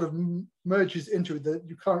it sort of merges into it, that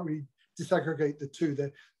you can't really disaggregate the two.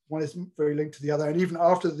 One is very linked to the other. And even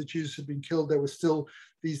after the Jews had been killed, there were still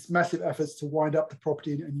these massive efforts to wind up the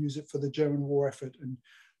property and use it for the German war effort.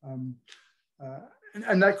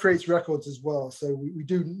 And that creates records as well. So we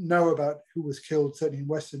do know about who was killed, certainly in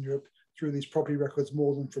Western Europe, through these property records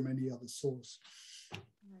more than from any other source.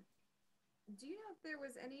 Do you know if there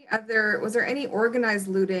was any any organized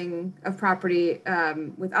looting of property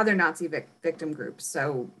with other Nazi victim groups?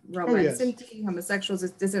 So Roma and Sinti, homosexuals,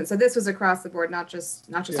 dissidents. So this was across the board, not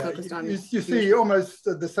just focused on. You see almost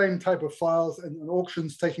the same type of files and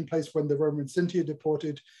auctions taking place when the Roma and Sinti are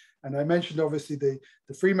deported. And I mentioned obviously the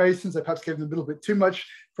Freemasons. I perhaps gave them a little bit too much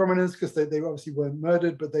prominence because they obviously weren't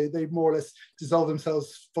murdered, but they more or less dissolved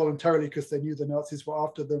themselves voluntarily because they knew the Nazis were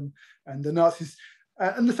after them. And the Nazis,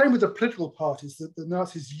 and the same with the political parties, that the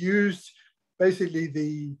Nazis used basically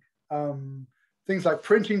the things like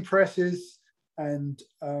printing presses and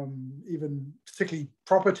even particularly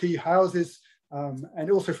property, houses,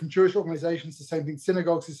 and also from Jewish organizations, the same thing.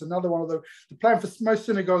 Synagogues is another one. Although the plan for most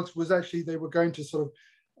synagogues was actually they were going to sort of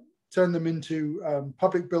turn them into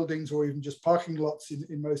public buildings or even just parking lots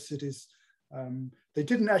in most cities. They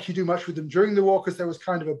didn't actually do much with them during the war because there was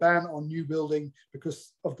kind of a ban on new building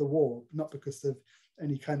because of the war, not because of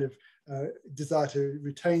any kind of desire to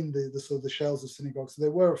retain the sort of the shells of synagogues. So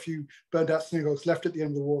there were a few burned out synagogues left at the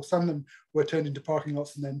end of the war. Some of them were turned into parking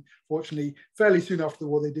lots, and then fortunately, fairly soon after the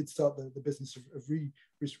war, they did start the business of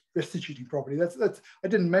restituting property. That's I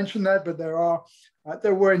didn't mention that, but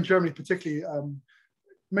there were in Germany particularly,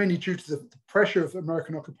 mainly due to the pressure of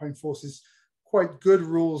American occupying forces, quite good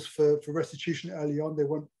rules for restitution early on. They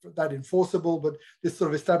weren't that enforceable, but this sort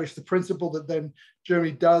of established the principle that then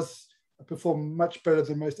Germany does perform much better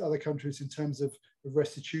than most other countries in terms of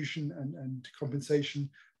restitution and compensation,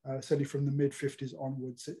 certainly from the mid-50s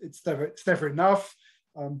onwards. It's never enough,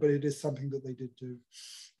 but it is something that they did do.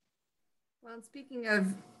 Well, speaking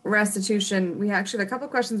of restitution, we actually have a couple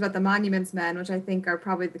of questions about the Monuments Men, which I think are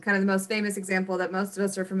probably the most famous example that most of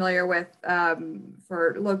us are familiar with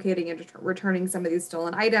for locating and returning some of these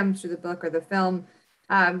stolen items through the book or the film.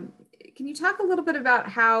 Can you talk a little bit about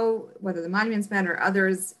how, whether the Monuments Men or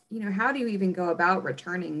others, how do you even go about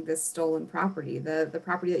returning this stolen property, the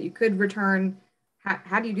property that you could return?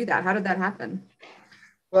 How do you do that? How did that happen?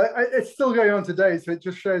 Well, it's still going on today, so it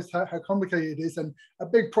just shows how complicated it is. And a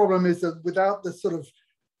big problem is that without the sort of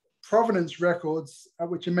provenance records,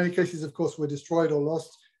 which in many cases, of course, were destroyed or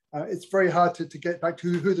lost, it's very hard to get back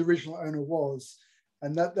to who the original owner was.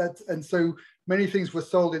 And so many things were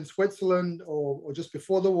sold in Switzerland or just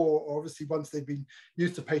before the war, or obviously once they'd been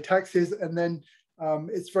used to pay taxes. And then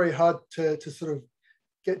it's very hard to sort of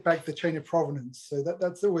get back the chain of provenance. So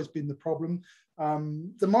that's always been the problem.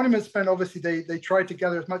 The Monuments Men, obviously, they tried to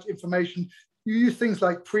gather as much information. You use things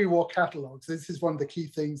like pre-war catalogs. This is one of the key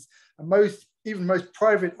things. And even most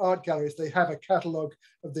private art galleries, they have a catalog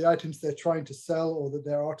of the items they're trying to sell or that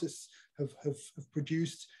their artists have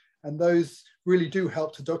produced. And those really do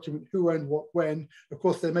help to document who owned what when. Of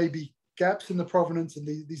course, there may be gaps in the provenance, and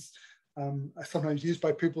these are sometimes used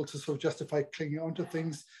by people to sort of justify clinging onto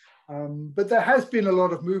things. But there has been a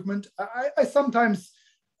lot of movement. I sometimes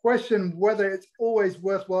question whether it's always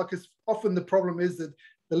worthwhile, because often the problem is that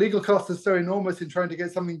the legal cost is so enormous in trying to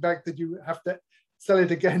get something back that you have to sell it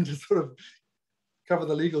again to sort of cover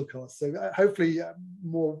the legal costs. So hopefully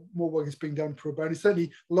more work is being done pro bono.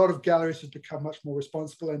 Certainly a lot of galleries have become much more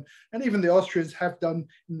responsible, and even the Austrians have done,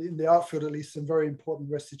 in the art field at least, some very important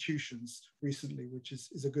restitutions recently, which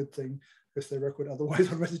is a good thing, because their record otherwise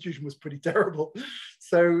on restitution was pretty terrible.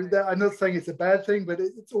 So I'm not saying it's a bad thing, but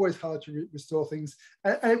it's always hard to restore things.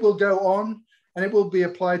 And it will go on, and it will be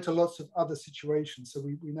applied to lots of other situations. So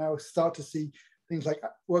we now start to see things like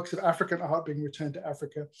works of African art being returned to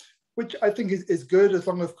Africa, which I think is good, as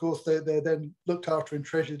long as, of course, they're then looked after and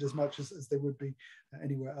treasured as much as they would be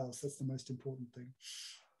anywhere else. That's the most important thing.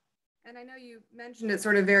 And I know you mentioned it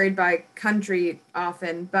sort of varied by country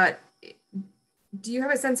often, but do you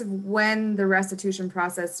have a sense of when the restitution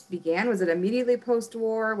process began? Was it immediately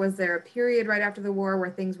post-war? Was there a period right after the war where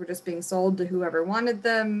things were just being sold to whoever wanted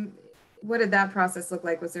them? What did that process look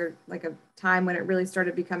like? Was there like a time when it really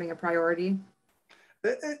started becoming a priority?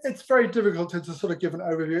 It's very difficult to sort of give an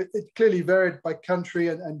overview. It clearly varied by country,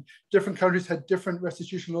 and different countries had different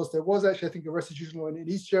restitution laws. There was actually, I think, a restitution law in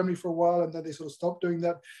East Germany for a while, and then they sort of stopped doing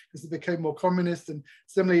that because it became more communist. And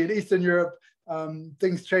similarly in Eastern Europe,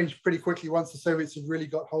 things changed pretty quickly once the Soviets had really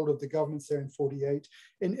got hold of the governments there in '48.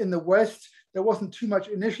 In the West, there wasn't too much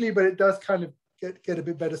initially, but it does kind of get a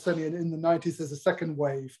bit better. Certainly in the 90s, there's a second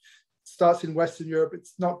wave. Starts in Western Europe.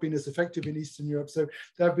 It's not been as effective in Eastern Europe. So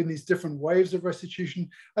there have been these different waves of restitution.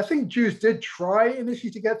 I think Jews did try initially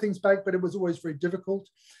to get things back, but it was always very difficult.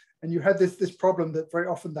 And you had this problem that very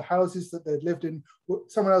often the houses that they'd lived in,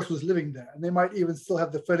 someone else was living there, and they might even still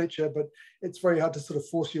have the furniture, but it's very hard to sort of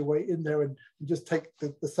force your way in there and just take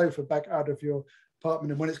the sofa back out of your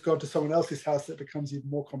apartment. And when it's gone to someone else's house, it becomes even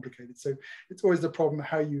more complicated. So it's always the problem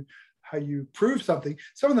how you prove something.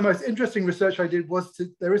 Some of the most interesting research I did was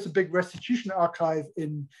there is a big restitution archive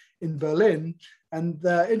in Berlin. And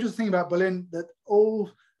the interesting thing about Berlin, that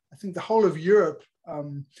I think the whole of Europe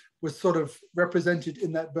was sort of represented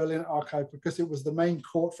in that Berlin archive, because it was the main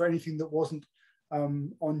court for anything that wasn't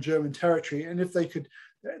on German territory. And if they could,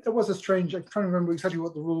 there was a strange, I'm trying to remember exactly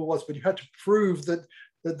what the rule was, but you had to prove that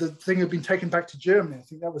the thing had been taken back to Germany. I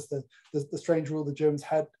think that was the strange rule the Germans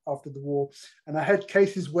had after the war. And I had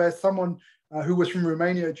cases where someone who was from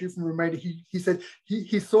Romania, a Jew from Romania, he said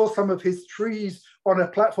he saw some of his trees on a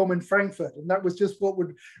platform in Frankfurt, and that was just what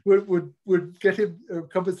would get him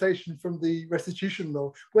compensation from the restitution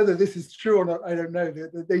law. Whether this is true or not, I don't know.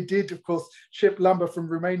 They did, of course, ship lumber from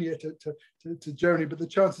Romania to Germany, but the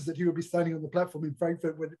chances that he would be standing on the platform in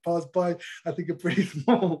Frankfurt when it passed by, I think, are pretty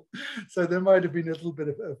small. So there might have been a little bit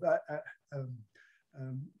of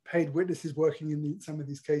paid witnesses working in some of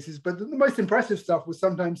these cases. But the most impressive stuff was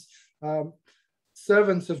sometimes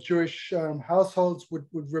servants of Jewish households would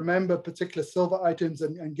remember particular silver items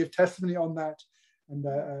and give testimony on that. And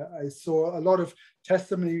I saw a lot of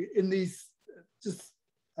testimony in these just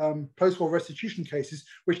post-war restitution cases,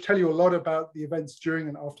 which tell you a lot about the events during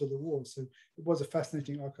and after the war. So it was a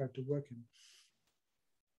fascinating archive to work in.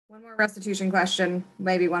 One more restitution question,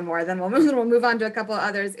 maybe one more, then we'll move on to a couple of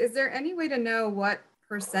others. Is there any way to know what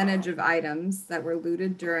percentage of items that were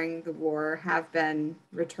looted during the war have been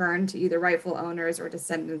returned to either rightful owners or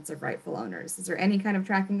descendants of rightful owners? Is there any kind of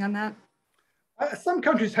tracking on that? Some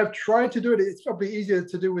countries have tried to do it. It's probably easier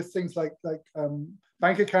to do with things like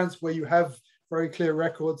bank accounts where you have very clear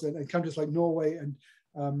records, and countries like Norway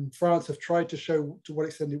and France have tried to show to what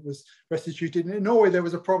extent it was restituted. And in Norway, there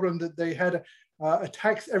was a problem that they had a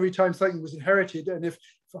tax every time something was inherited, and if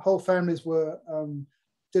whole families were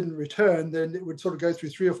didn't return, then it would sort of go through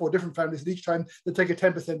 3 or 4 different families, and each time they'd take a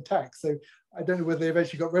 10% tax. So I don't know whether they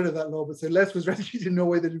eventually got rid of that law, but so less was restituted in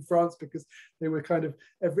Norway than in France, because they were kind of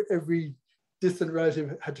every distant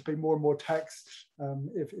relative had to pay more and more tax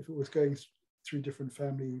if it was going through different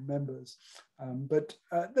family members. But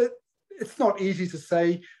it's not easy to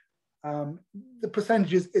say. The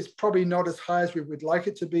percentages is probably not as high as we would like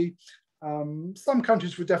it to be. Some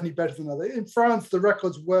countries were definitely better than others. In France, the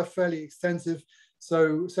records were fairly extensive.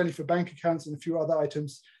 So certainly for bank accounts and a few other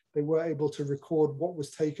items, they were able to record what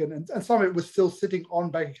was taken. And some of it was still sitting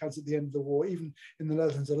on bank accounts at the end of the war. Even in the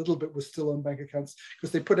Netherlands, a little bit was still on bank accounts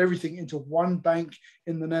because they put everything into one bank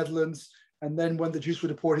in the Netherlands. And then when the Jews were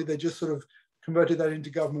deported, they just sort of converted that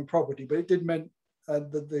into government property. But it did mean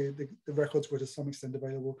that the records were to some extent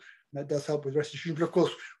available. And that does help with restitution. But of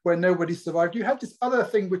course, where nobody survived, you have this other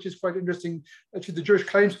thing which is quite interesting. Actually, the Jewish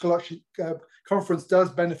Claims Conference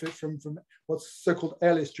does benefit from what's so-called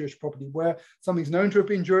heirless Jewish property, where something's known to have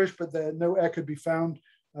been Jewish, but no heir could be found.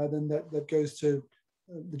 Then that goes to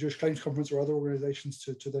the Jewish Claims Conference or other organizations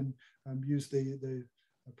to then use the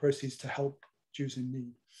proceeds to help Jews in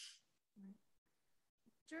need.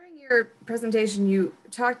 During your presentation, you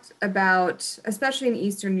talked about, especially in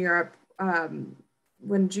Eastern Europe,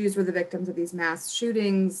 when Jews were the victims of these mass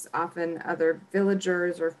shootings, often other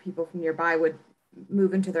villagers or people from nearby would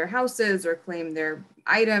move into their houses or claim their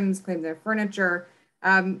items, claim their furniture,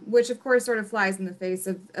 which of course sort of flies in the face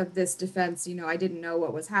of this defense. You know, I didn't know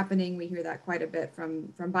what was happening. We hear that quite a bit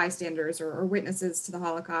from bystanders or witnesses to the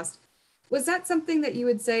Holocaust. Was that something that you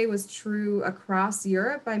would say was true across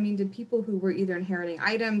Europe? I mean, did people who were either inheriting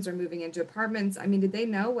items or moving into apartments, I mean, did they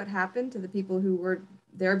know what happened to the people who were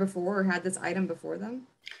there before or had this item before them?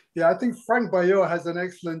 Yeah, I think Frank Bayeux has an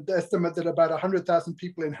excellent estimate that about 100,000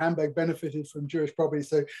 people in Hamburg benefited from Jewish property.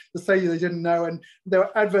 So to say they didn't know, and there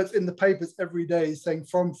were adverts in the papers every day saying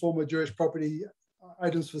from former Jewish property,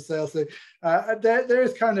 items for sale. So there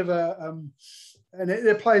is kind of and it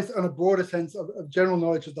applies on a broader sense of general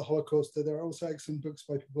knowledge of the Holocaust. There are also excellent books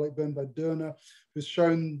by people like Bernhard Dörner, who's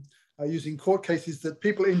shown using court cases that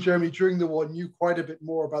people in Germany during the war knew quite a bit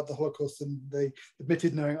more about the Holocaust than they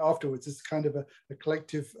admitted knowing afterwards. It's kind of a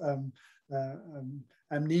collective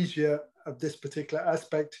amnesia of this particular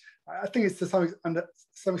aspect. I think it's to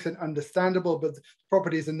some extent understandable, but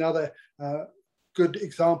property is another good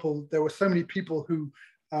example. There were so many people who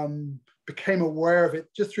became aware of it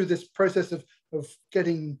just through this process of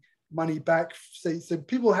getting money back. So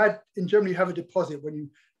people had, in Germany, you have a deposit when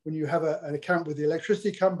you have an account with the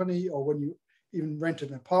electricity company, or when you even rent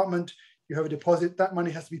an apartment, you have a deposit. That money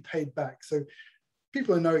has to be paid back. So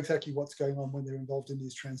people know exactly what's going on when they're involved in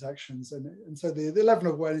these transactions. And so the level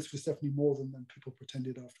of awareness was definitely more than people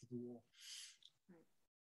pretended after the war.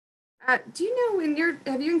 Do you know,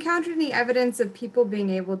 have you encountered any evidence of people being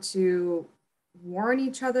able to warn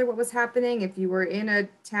each other what was happening? If you were in a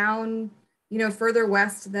town, you know, further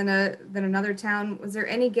west than another town, was there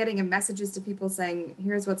any getting of messages to people saying,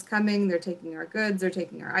 here's what's coming, they're taking our goods, they're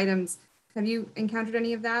taking our items? Have you encountered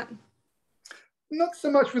any of that? Not so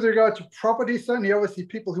much with regard to property. Certainly, obviously,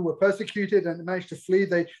 people who were persecuted and managed to flee,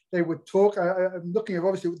 they would talk. I'm looking at,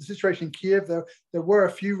 obviously, with the situation in Kiev, there were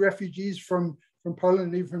a few refugees from Poland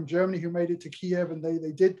and even from Germany who made it to Kiev, and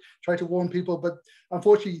they did try to warn people. But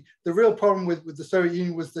unfortunately, the real problem with the Soviet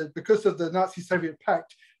Union was that because of the Nazi-Soviet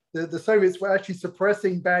pact, the Soviets were actually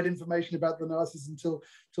suppressing bad information about the Nazis until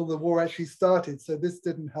the war actually started. So this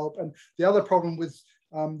didn't help. And the other problem with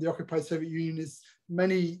the occupied Soviet Union is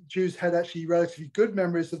many Jews had actually relatively good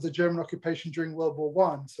memories of the German occupation during World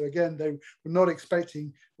War I. So again, they were not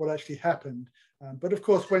expecting what actually happened. But of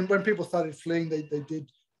course, when people started fleeing, they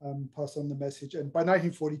did pass on the message. And by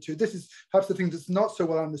 1942, this is perhaps the thing that's not so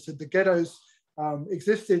well understood. The ghettos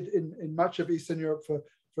existed in much of Eastern Europe for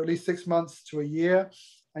at least 6 months to a year.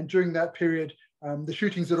 And during that period, the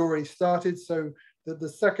shootings had already started. So the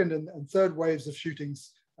second and third waves of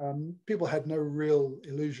shootings, people had no real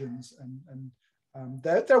illusions. And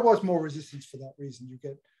there was more resistance for that reason. You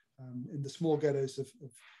get in the small ghettos of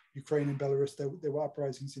Ukraine and Belarus, there were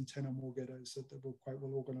uprisings in 10 or more ghettos that were quite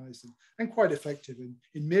well organized and quite effective.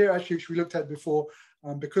 In Mir, actually, which we looked at before,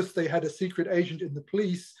 because they had a secret agent in the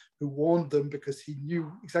police who warned them because he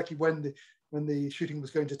knew exactly when the shooting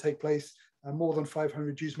was going to take place, more than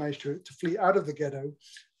 500 Jews managed to flee out of the ghetto,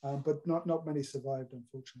 but not many survived,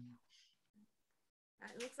 unfortunately.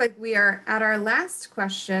 It looks like we are at our last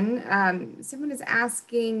question. Someone is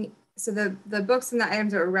asking, so the books and the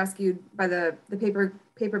items that were rescued by the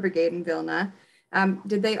paper brigade in Vilna,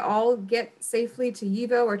 did they all get safely to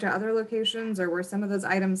Yivo or to other locations, or were some of those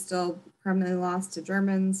items still permanently lost to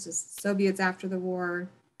Germans, to Soviets after the war?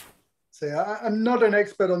 So I'm not an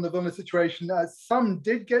expert on the Vilna situation. Some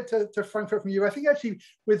did get to Frankfurt from Yivo. I think actually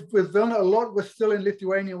with Vilna, a lot was still in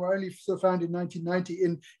Lithuania, were only sort of found in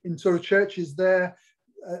 1990 in sort of churches there.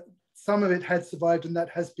 Some of it had survived, and that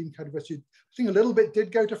has been kind of rescued. I think a little bit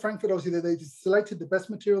did go to Frankfurt. Obviously, they selected the best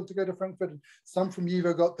material to go to Frankfurt, and some from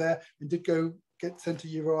Yivo got there and did get sent to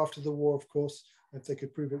Yivo after the war, of course, if they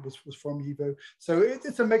could prove it was from Yivo. So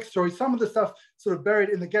it's a mixed story. Some of the stuff sort of buried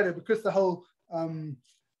in the ghetto because the whole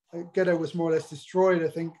ghetto was more or less destroyed. I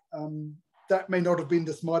think that may not have been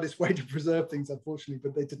the smartest way to preserve things, unfortunately,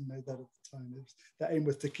 but they didn't know that at the time. Their aim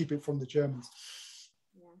was to keep it from the Germans.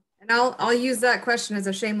 And I'll use that question as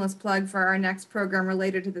a shameless plug for our next program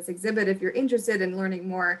related to this exhibit. If you're interested in learning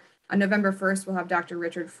more, on November 1st, we'll have Dr.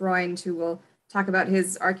 Richard Freund, who will talk about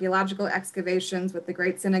his archaeological excavations with the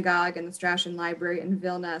Great Synagogue and the Strashen Library in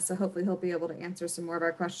Vilna. So hopefully he'll be able to answer some more of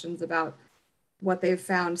our questions about what they've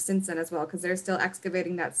found since then as well, because they're still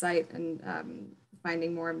excavating that site and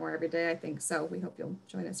finding more and more every day, I think. So we hope you'll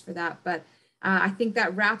join us for that. But I think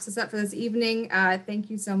that wraps us up for this evening.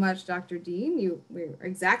 Thank you so much, Dr. Dean. We're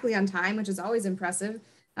exactly on time, which is always impressive,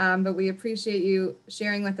 but we appreciate you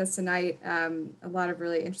sharing with us tonight a lot of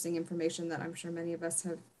really interesting information that I'm sure many of us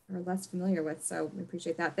are less familiar with. So we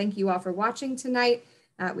appreciate that. Thank you all for watching tonight.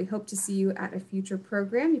 We hope to see you at a future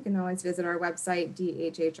program. You can always visit our website,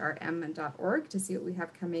 dhhrm.org, to see what we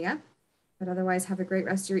have coming up. But otherwise, have a great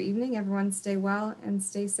rest of your evening. Everyone stay well and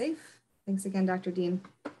stay safe. Thanks again, Dr. Dean.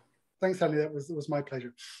 Thanks, Annie. It was my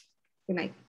pleasure. Good night.